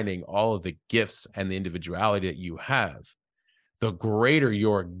refining all of the gifts and the individuality that you have, the greater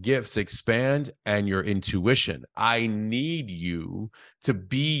your gifts expand and your intuition. I need you to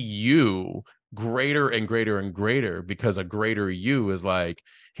be you greater and greater and greater, because a greater you is like,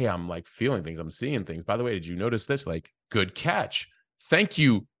 hey, I'm like feeling things. I'm seeing things. By the way, did you notice this? Like, good catch. Thank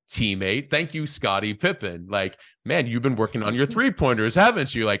you, teammate. Thank you, Scottie Pippen. Like, man, you've been working on your 3-pointers,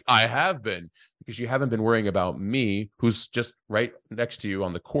 haven't you? Like, I have been, because you haven't been worrying about me, who's just right next to you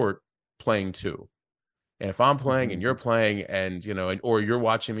on the court playing too. And if I'm playing and you're playing and, or you're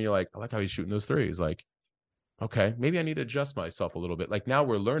watching me, you're like, I like how he's shooting those threes. Like, okay, maybe I need to adjust myself a little bit. Like, now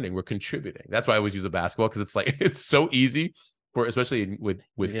we're learning, we're contributing. That's why I always use a basketball, because it's like, it's so easy for, especially with It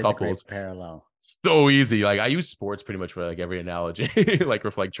is a great couples, parallel. so easy. Like I use sports pretty much for like every analogy, like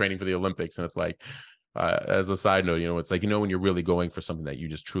for like training for the Olympics. And it's like, as a side note, it's like, when you're really going for something that you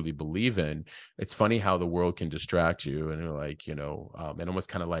just truly believe in, it's funny how the world can distract you. And you're like, and almost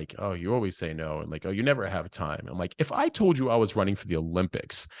kind of like, oh, you always say no. And like, oh, you never have time. I'm like, if I told you I was running for the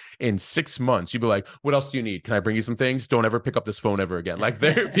Olympics in 6 months, you'd be like, what else do you need? Can I bring you some things? Don't ever pick up this phone ever again. Like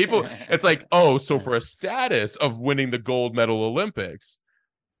there people, it's like, oh, so for a status of winning the gold medal Olympics,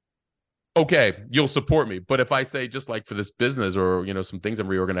 okay, you'll support me. But if I say just like for this business or, some things I'm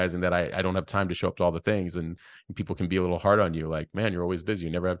reorganizing that I don't have time to show up to all the things, and people can be a little hard on you. Like, man, you're always busy.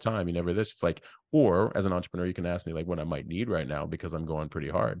 You never have time. You never this. It's like, or as an entrepreneur, you can ask me like what I might need right now because I'm going pretty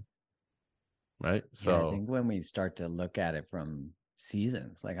hard. Right. So yeah, I think when we start to look at it from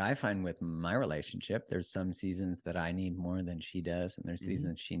seasons, like I find with my relationship, there's some seasons that I need more than she does. And there's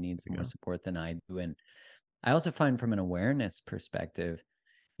seasons she needs more support than I do. And I also find from an awareness perspective,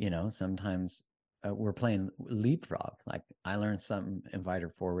 sometimes we're playing leapfrog. Like I learned something, invite her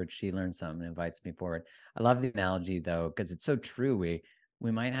forward. She learns something, invites me forward. I love the analogy though, because it's so true.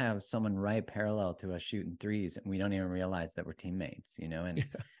 We might have someone right parallel to us shooting threes and we don't even realize that we're teammates, and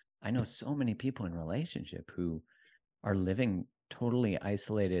I know so many people in relationship who are living totally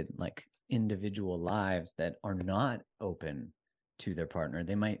isolated, like individual lives that are not open to their partner.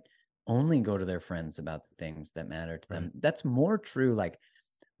 They might only go to their friends about the things that matter to them. That's more true. Like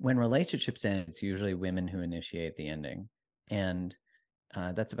when relationships end, it's usually women who initiate the ending. And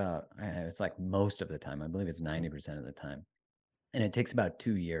that's about, it's like most of the time, I believe it's 90% of the time. And it takes about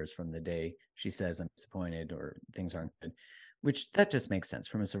 2 years from the day she says, I'm disappointed or things aren't good, which that just makes sense.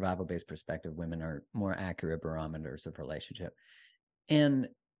 From a survival-based perspective, women are more accurate barometers of relationship. And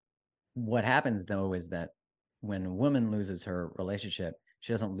what happens though is that when a woman loses her relationship,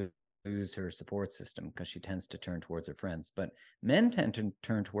 she doesn't lose her support system because she tends to turn towards her friends. But men tend to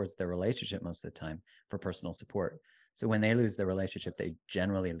turn towards their relationship most of the time for personal support. So when they lose their relationship, they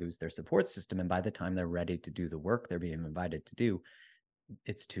generally lose their support system. And by the time they're ready to do the work they're being invited to do,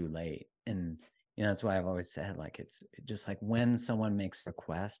 it's too late. And that's why I've always said, like, it's just like when someone makes a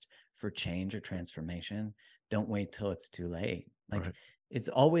request for change or transformation, don't wait till it's too late. Like it's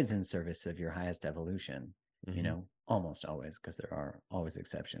always in service of your highest evolution, almost always, because there are always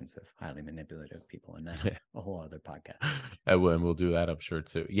exceptions of highly manipulative people. And that's a whole other podcast. And we'll do that, I'm sure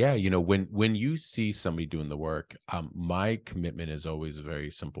too. Yeah. When you see somebody doing the work, my commitment is always very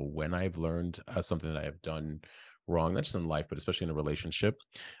simple. When I've learned something that I have done wrong, not just in life, but especially in a relationship,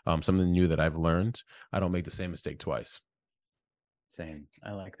 something new that I've learned, I don't make the same mistake twice. Same.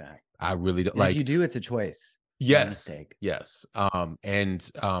 I like that. I really don't. Like if you do, it's a choice. Yes. Yes.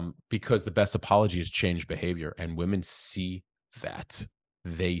 Because the best apology is change behavior, and women see that.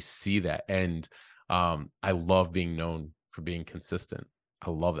 They see that. And I love being known for being consistent.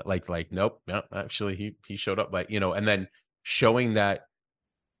 I love it. Like, nope, actually he showed up, like, and then showing that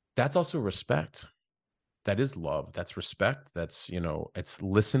that's also respect. That is love. That's respect. That's, it's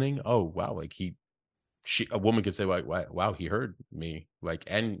listening. Oh, wow. Like a woman could say like, wow, he heard me. Like,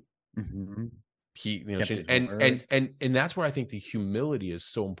 and he, and that's where I think the humility is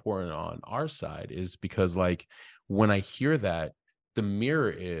so important on our side, is because like when I hear that, the mirror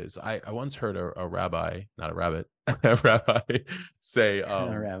is, I once heard a rabbi, not a rabbit, a rabbi say,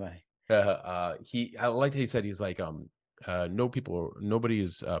 a rabbi. I liked how he said, he's like, nobody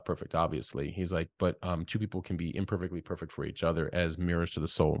is perfect, obviously. He's like, but two people can be imperfectly perfect for each other as mirrors to the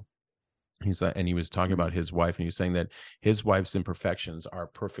soul. He's like, and he was talking about his wife, and he was saying that his wife's imperfections are a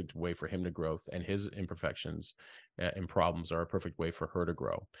perfect way for him to grow, and his imperfections and problems are a perfect way for her to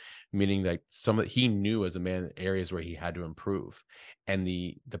grow. Meaning that he knew as a man areas where he had to improve, and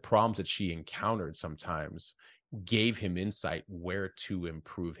the problems that she encountered sometimes gave him insight where to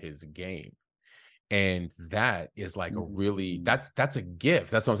improve his game. And that is like a really, that's a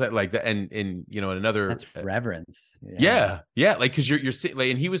gift. That's what I'm saying. Like that. And another, that's reverence. Yeah. Like, cause you're sitting like,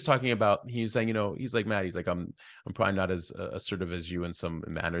 and he was talking about, he's saying, he's like, Matt, he's like, I'm probably not as assertive as you in some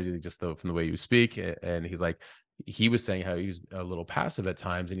manners, just from the way you speak. And he's like, he was saying how he was a little passive at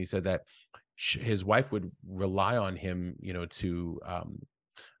times. And he said that his wife would rely on him, to,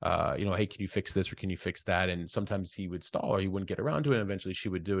 hey, can you fix this or can you fix that? And sometimes he would stall or he wouldn't get around to it. And eventually she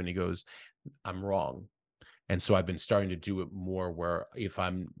would do it. And he goes, I'm wrong. And so I've been starting to do it more where if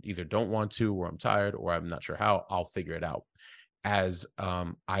I'm either don't want to, or I'm tired, or I'm not sure how, I'll figure it out. As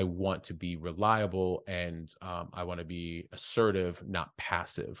I want to be reliable, and I want to be assertive, not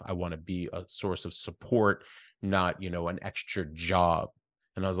passive. I want to be a source of support, not, an extra job.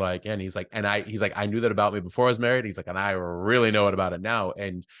 And I was like, and he's like, he's like, I knew that about me before I was married. He's like, and I really know it about it now.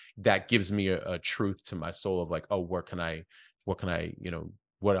 And that gives me a truth to my soul of like, oh, where can I what can I,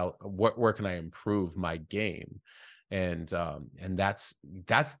 where can I improve my game? And that's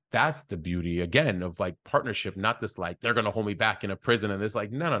the beauty again of like partnership, not this like they're gonna hold me back in a prison and this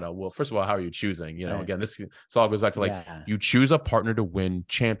like no. Well, first of all, how are you choosing? Right. Again, this all goes back to like Yeah. you choose a partner to win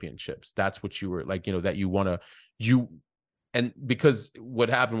championships. That's what you were like, that you want to and because what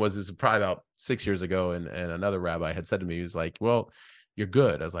happened was probably about 6 years ago, and another rabbi had said to me, he was like, well, you're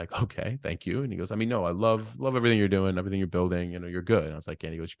good. I was like, okay, thank you. And he goes, I mean, no, I love everything you're doing, everything you're building, you're good. And I was like,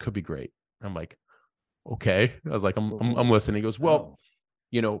 and he goes, you could be great. I'm like, okay. I was like, I'm listening. He goes, well,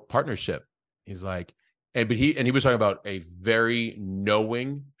 partnership. He's like, but he was talking about a very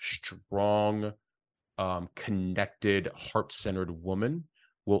knowing, strong, connected, heart-centered woman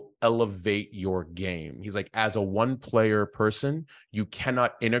will elevate your game. He's like, as a one-player person, you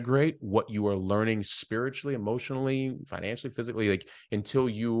cannot integrate what you are learning spiritually, emotionally, financially, physically, like until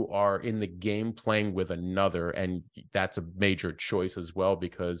you are in the game playing with another. And that's a major choice as well,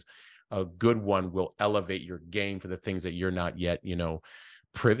 because a good one will elevate your game for the things that you're not yet,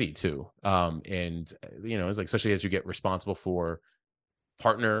 privy to. And it's like, especially as you get responsible for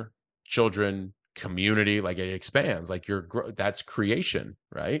partner, children, community, like it expands, like that's creation,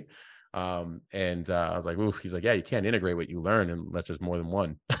 right? And I was like, ooh, he's like, yeah, you can't integrate what you learn unless there's more than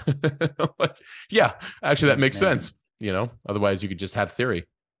one. Like, yeah, actually that makes sense. Otherwise you could just have theory,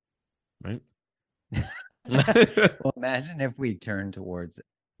 right? Well, imagine if we turn towards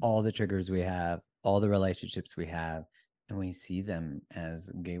all the triggers we have, all the relationships we have, and we see them as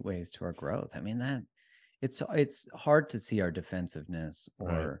gateways to our growth. I mean, that it's hard to see our defensiveness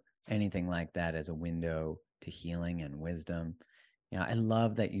or anything like that as a window to healing and wisdom. I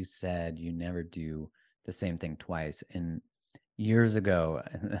love that you said you never do the same thing twice. And years ago,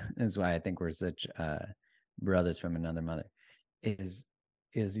 and this is why I think we're such brothers from another mother, is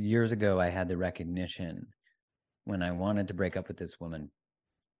years ago I had the recognition when I wanted to break up with this woman.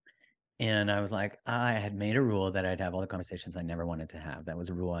 And I was like, I had made a rule that I'd have all the conversations I never wanted to have. That was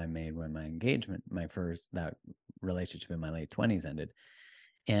a rule I made when my engagement, that relationship in my late 20s ended.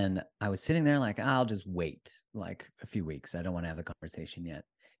 And I was sitting there like, I'll just wait like a few weeks. I don't want to have the conversation yet.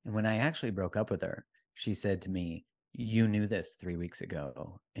 And when I actually broke up with her, she said to me, you knew this 3 weeks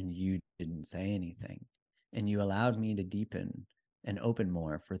ago and you didn't say anything. And you allowed me to deepen and open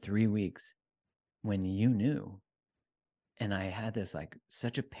more for 3 weeks when you knew. And I had this like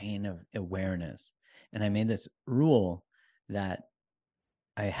such a pain of awareness. And I made this rule that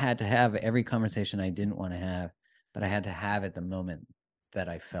I had to have every conversation I didn't want to have, but I had to have it the moment that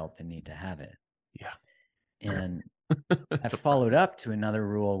I felt the need to have it. Yeah. And I followed up to another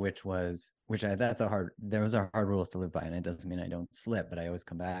rule, those are hard rules to live by. And it doesn't mean I don't slip, but I always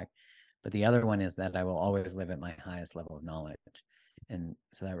come back. But the other one is that I will always live at my highest level of knowledge. And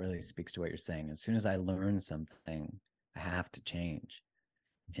so that really speaks to what you're saying. As soon as I learn something, I have to change.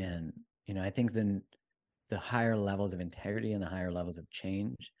 And, I think then the higher levels of integrity and the higher levels of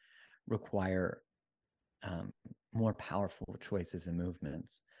change require more powerful choices and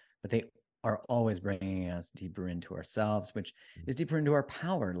movements, but they are always bringing us deeper into ourselves, which is deeper into our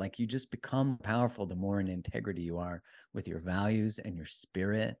power. Like you just become powerful the more in integrity you are with your values and your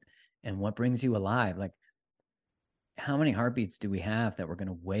spirit and what brings you alive. Like how many heartbeats do we have that we're going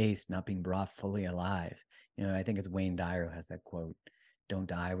to waste not being brought fully alive? I think it's Wayne Dyer who has that quote, don't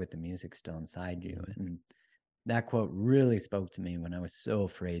die with the music still inside you. And that quote really spoke to me when I was so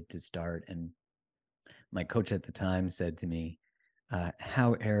afraid to start. And my coach at the time said to me,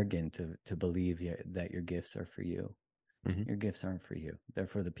 how arrogant to believe that your gifts are for you. Mm-hmm. Your gifts aren't for you. They're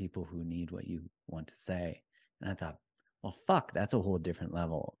for the people who need what you want to say. And I thought, well, fuck, that's a whole different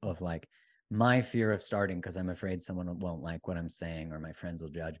level of like my fear of starting because I'm afraid someone won't like what I'm saying or my friends will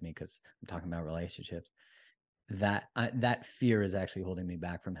judge me because I'm talking about relationships. That fear is actually holding me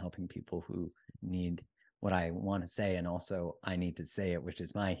back from helping people who need what I want to say. And also I need to say it, which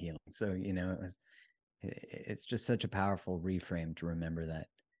is my healing. So, it's just such a powerful reframe to remember that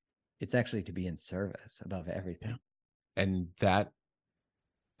it's actually to be in service above everything. And that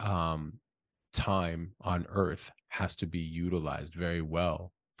time on earth has to be utilized very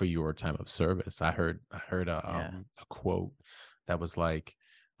well for your time of service. I heard a quote that was like,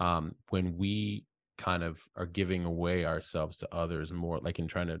 when we kind of are giving away ourselves to others more, like in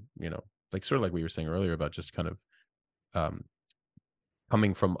trying to, like sort of like we were saying earlier about just kind of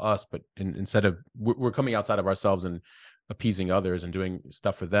coming from us, but instead of we're coming outside of ourselves and appeasing others and doing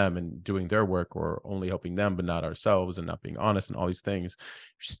stuff for them and doing their work or only helping them, but not ourselves and not being honest and all these things,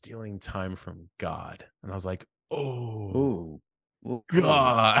 you're stealing time from God. And I was like, oh,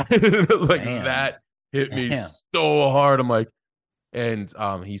 God, like man. That hit me so hard. I'm like, and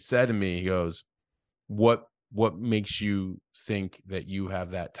he said to me, he goes, what what makes you think that you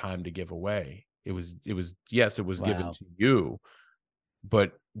have that time to give away? Yes, it was given Wow. to you,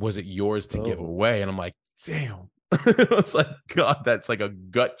 but was it yours to give Oh. away? And I'm like, damn. It's like, God, that's like a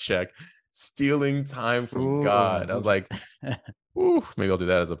gut check. Stealing time from God. I was Ooh. like, ooh, maybe I'll do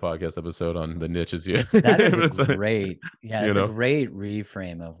that as a podcast episode on the niches here. That is a It's like, great, yeah, you it's a know, great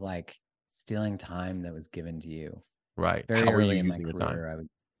reframe of like stealing time that was given to you. right. Very How are you early in my using the time? career,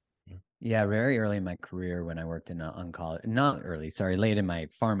 yeah, very early in my career when I worked in oncology, not early, sorry, late in my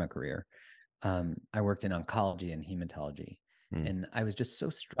pharma career. I worked in oncology and hematology. Mm, And I was just so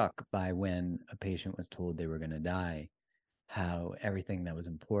struck by when a patient was told they were going to die, how everything that was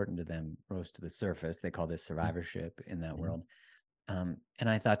important to them rose to the surface. They call this survivorship in that mm, world. And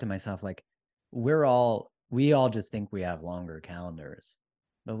I thought to myself, like, we all just think we have longer calendars,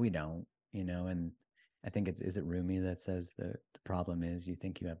 but we don't, and I think is it Rumi that says the problem is you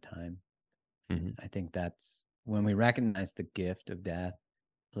think you have time. And mhm. I think that's when we recognize the gift of death,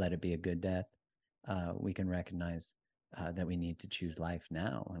 let it be a good death. We can recognize that we need to choose life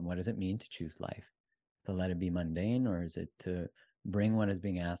now. And what does it mean to choose life? To let it be mundane, or is it to bring what is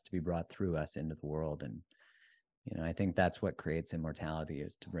being asked to be brought through us into the world? And I think that's what creates immortality,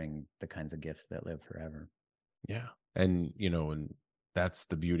 is to bring the kinds of gifts that live forever. Yeah. And that's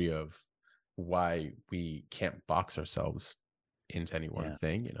the beauty of why we can't box ourselves into any one Yeah.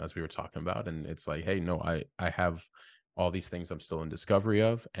 thing, as we were talking about. And it's like, hey, no, I have all these things I'm still in discovery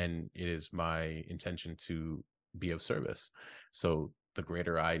of, and it is my intention to be of service. So the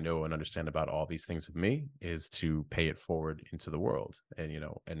greater I know and understand about all these things of me is to pay it forward into the world.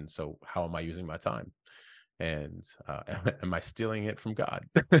 And so how am I using my time? And am I stealing it from God?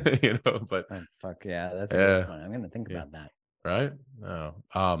 But Fuck yeah, that's a great yeah, point. I'm going to think yeah. about that. Right?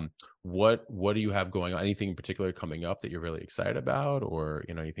 Oh. What do you have going on? Anything in particular coming up that you're really excited about, or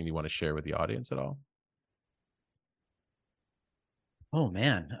anything you want to share with the audience at all? Oh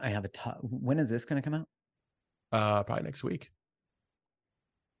man, I have a talk. When is this going to come out? Probably next week.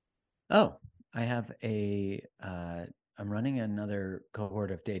 Oh, I have I'm running another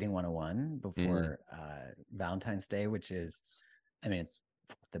cohort of Dating 101 Mm. before Valentine's Day, which is, I mean, it's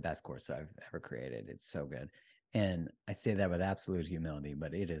the best course I've ever created. It's so good. And I say that with absolute humility,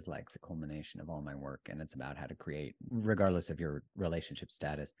 but it is like the culmination of all my work. And it's about how to create, regardless of your relationship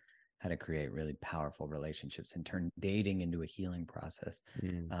status, how to create really powerful relationships and turn dating into a healing process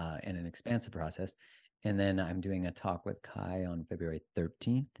Mm. and an expansive process. And then I'm doing a talk with Kai on February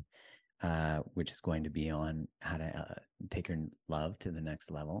 13th, which is going to be on how to take your love to the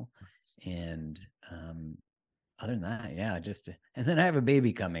next level. And other than that, yeah, and then I have a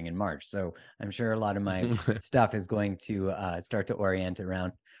baby coming in March. So I'm sure a lot of my stuff is going to start to orient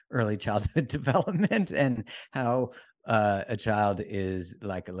around early childhood development and how a child is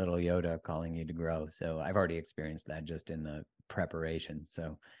like a little Yoda calling you to grow. So I've already experienced that just in the preparation.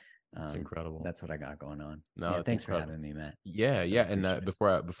 So It's incredible. that's what I got going on. No, Yeah, it's thanks for incredible. having me, Matt. Yeah, Really yeah. And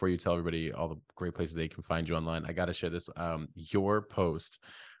appreciate it. before you tell everybody all the great places they can find you online, I got to share this. Your post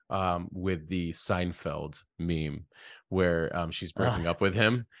with the Seinfeld meme where she's breaking up with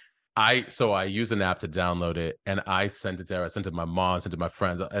him. I use an app to download it, and I sent it to her. I sent it to my mom, sent it to my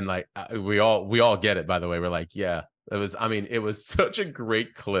friends, and like we all get it. By the way, we're like, yeah, it was. I mean, it was such a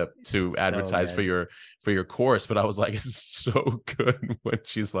great clip to It's so advertise good. for your course. But I was like, it's so good when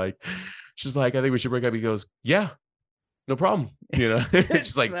she's like, I think we should break up. He goes, yeah, no problem. It's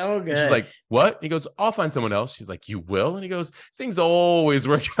She's like, so and she's good. like, what? He goes, I'll find someone else. She's like, you will? And he goes, things always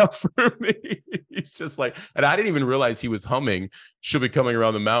work out for me. He's just like, and I didn't even realize he was humming She'll Be Coming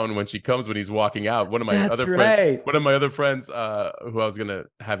Around the Mountain when she comes, when he's walking out. That's right. One of my other friends, who I was gonna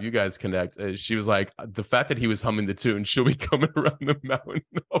have you guys connect, she was like, the fact that he was humming the tune, She'll Be Coming Around the Mountain.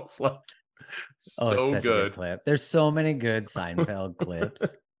 I was like, Oh, it's so such a good good. clip. There's so many good Seinfeld clips.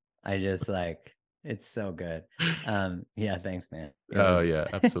 I just like it's so good. Yeah, thanks, man. It Oh was yeah,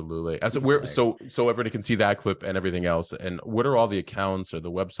 absolutely. it was Where hilarious. so everybody can see that clip and everything else. And what are all the accounts or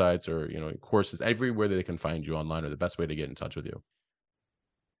the websites or courses everywhere that they can find you online, or the best way to get in touch with you?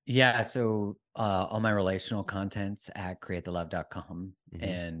 Yeah, so all my relational content's at createthelove.com. Hmm.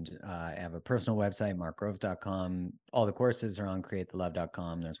 And I have a personal website, markgroves.com. All the courses are on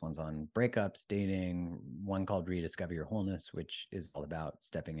createthelove.com. There's ones on breakups, dating, one called Rediscover Your Wholeness, which is all about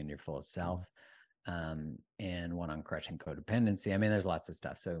stepping into your fullest self, and one on crushing codependency. I mean, there's lots of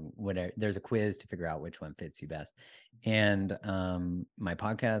stuff. So there's a quiz to figure out which one fits you best. And my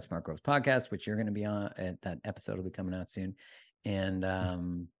podcast, Mark Groves Podcast, which you're going to be on, that episode will be coming out soon. And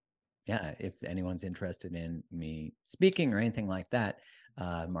yeah, if anyone's interested in me speaking or anything like that,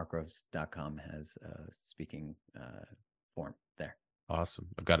 markgroves.com has a speaking form there. Awesome.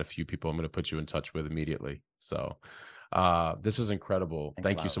 I've got a few people I'm going to put you in touch with immediately. So this was incredible. Thanks a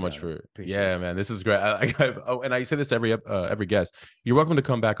Thank you lot, so much brother. for, Appreciate yeah, it. man, this is great. And I say this to every guest. You're welcome to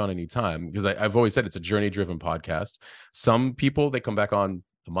come back on any time, because I've always said it's a journey driven podcast. Some people, they come back on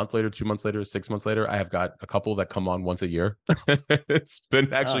a month later, 2 months later, 6 months later. I have got a couple that come on once a year. It's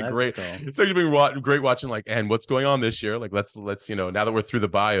been actually that's great. cool. It's actually been great watching, like, and what's going on this year? Like, let's, now that we're through the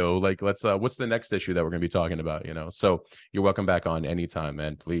bio, like, let's, what's the next issue that we're going to be talking about, So you're welcome back on anytime,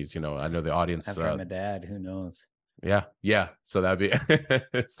 man. Please, I know the audience. After I'm a dad, who knows? Yeah. So that'd be,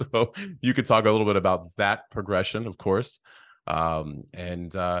 so you could talk a little bit about that progression, of course. Yeah,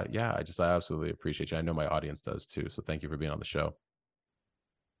 I absolutely appreciate you. I know my audience does too. So thank you for being on the show.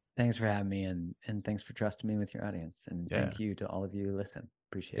 Thanks for having me, and thanks for trusting me with your audience. And Yeah. thank you to all of you who listen.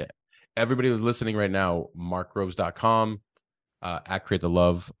 Appreciate it. Everybody who's listening right now, markgroves.com, at Create the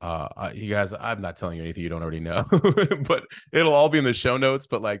Love. You guys, I'm not telling you anything you don't already know, but it'll all be in the show notes.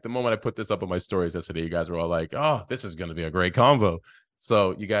 But like the moment I put this up on my stories yesterday, you guys were all like, oh, this is going to be a great convo.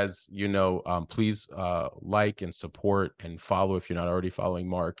 So you guys, please like and support and follow if you're not already following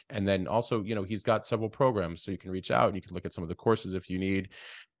Mark. And then also, he's got several programs, so you can reach out and you can look at some of the courses if you need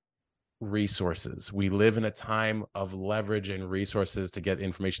resources. We live in a time of leverage and resources to get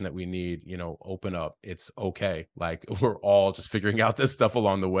information that we need. Open up. It's okay. Like, we're all just figuring out this stuff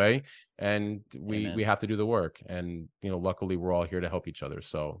along the way, and we have to do the work. And luckily we're all here to help each other.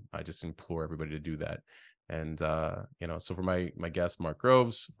 So I just implore everybody to do that. And so for my guest Mark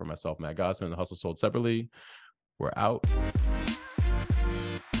Groves, for myself, Matt Gossman, The Hustle Sold Separately, we're out.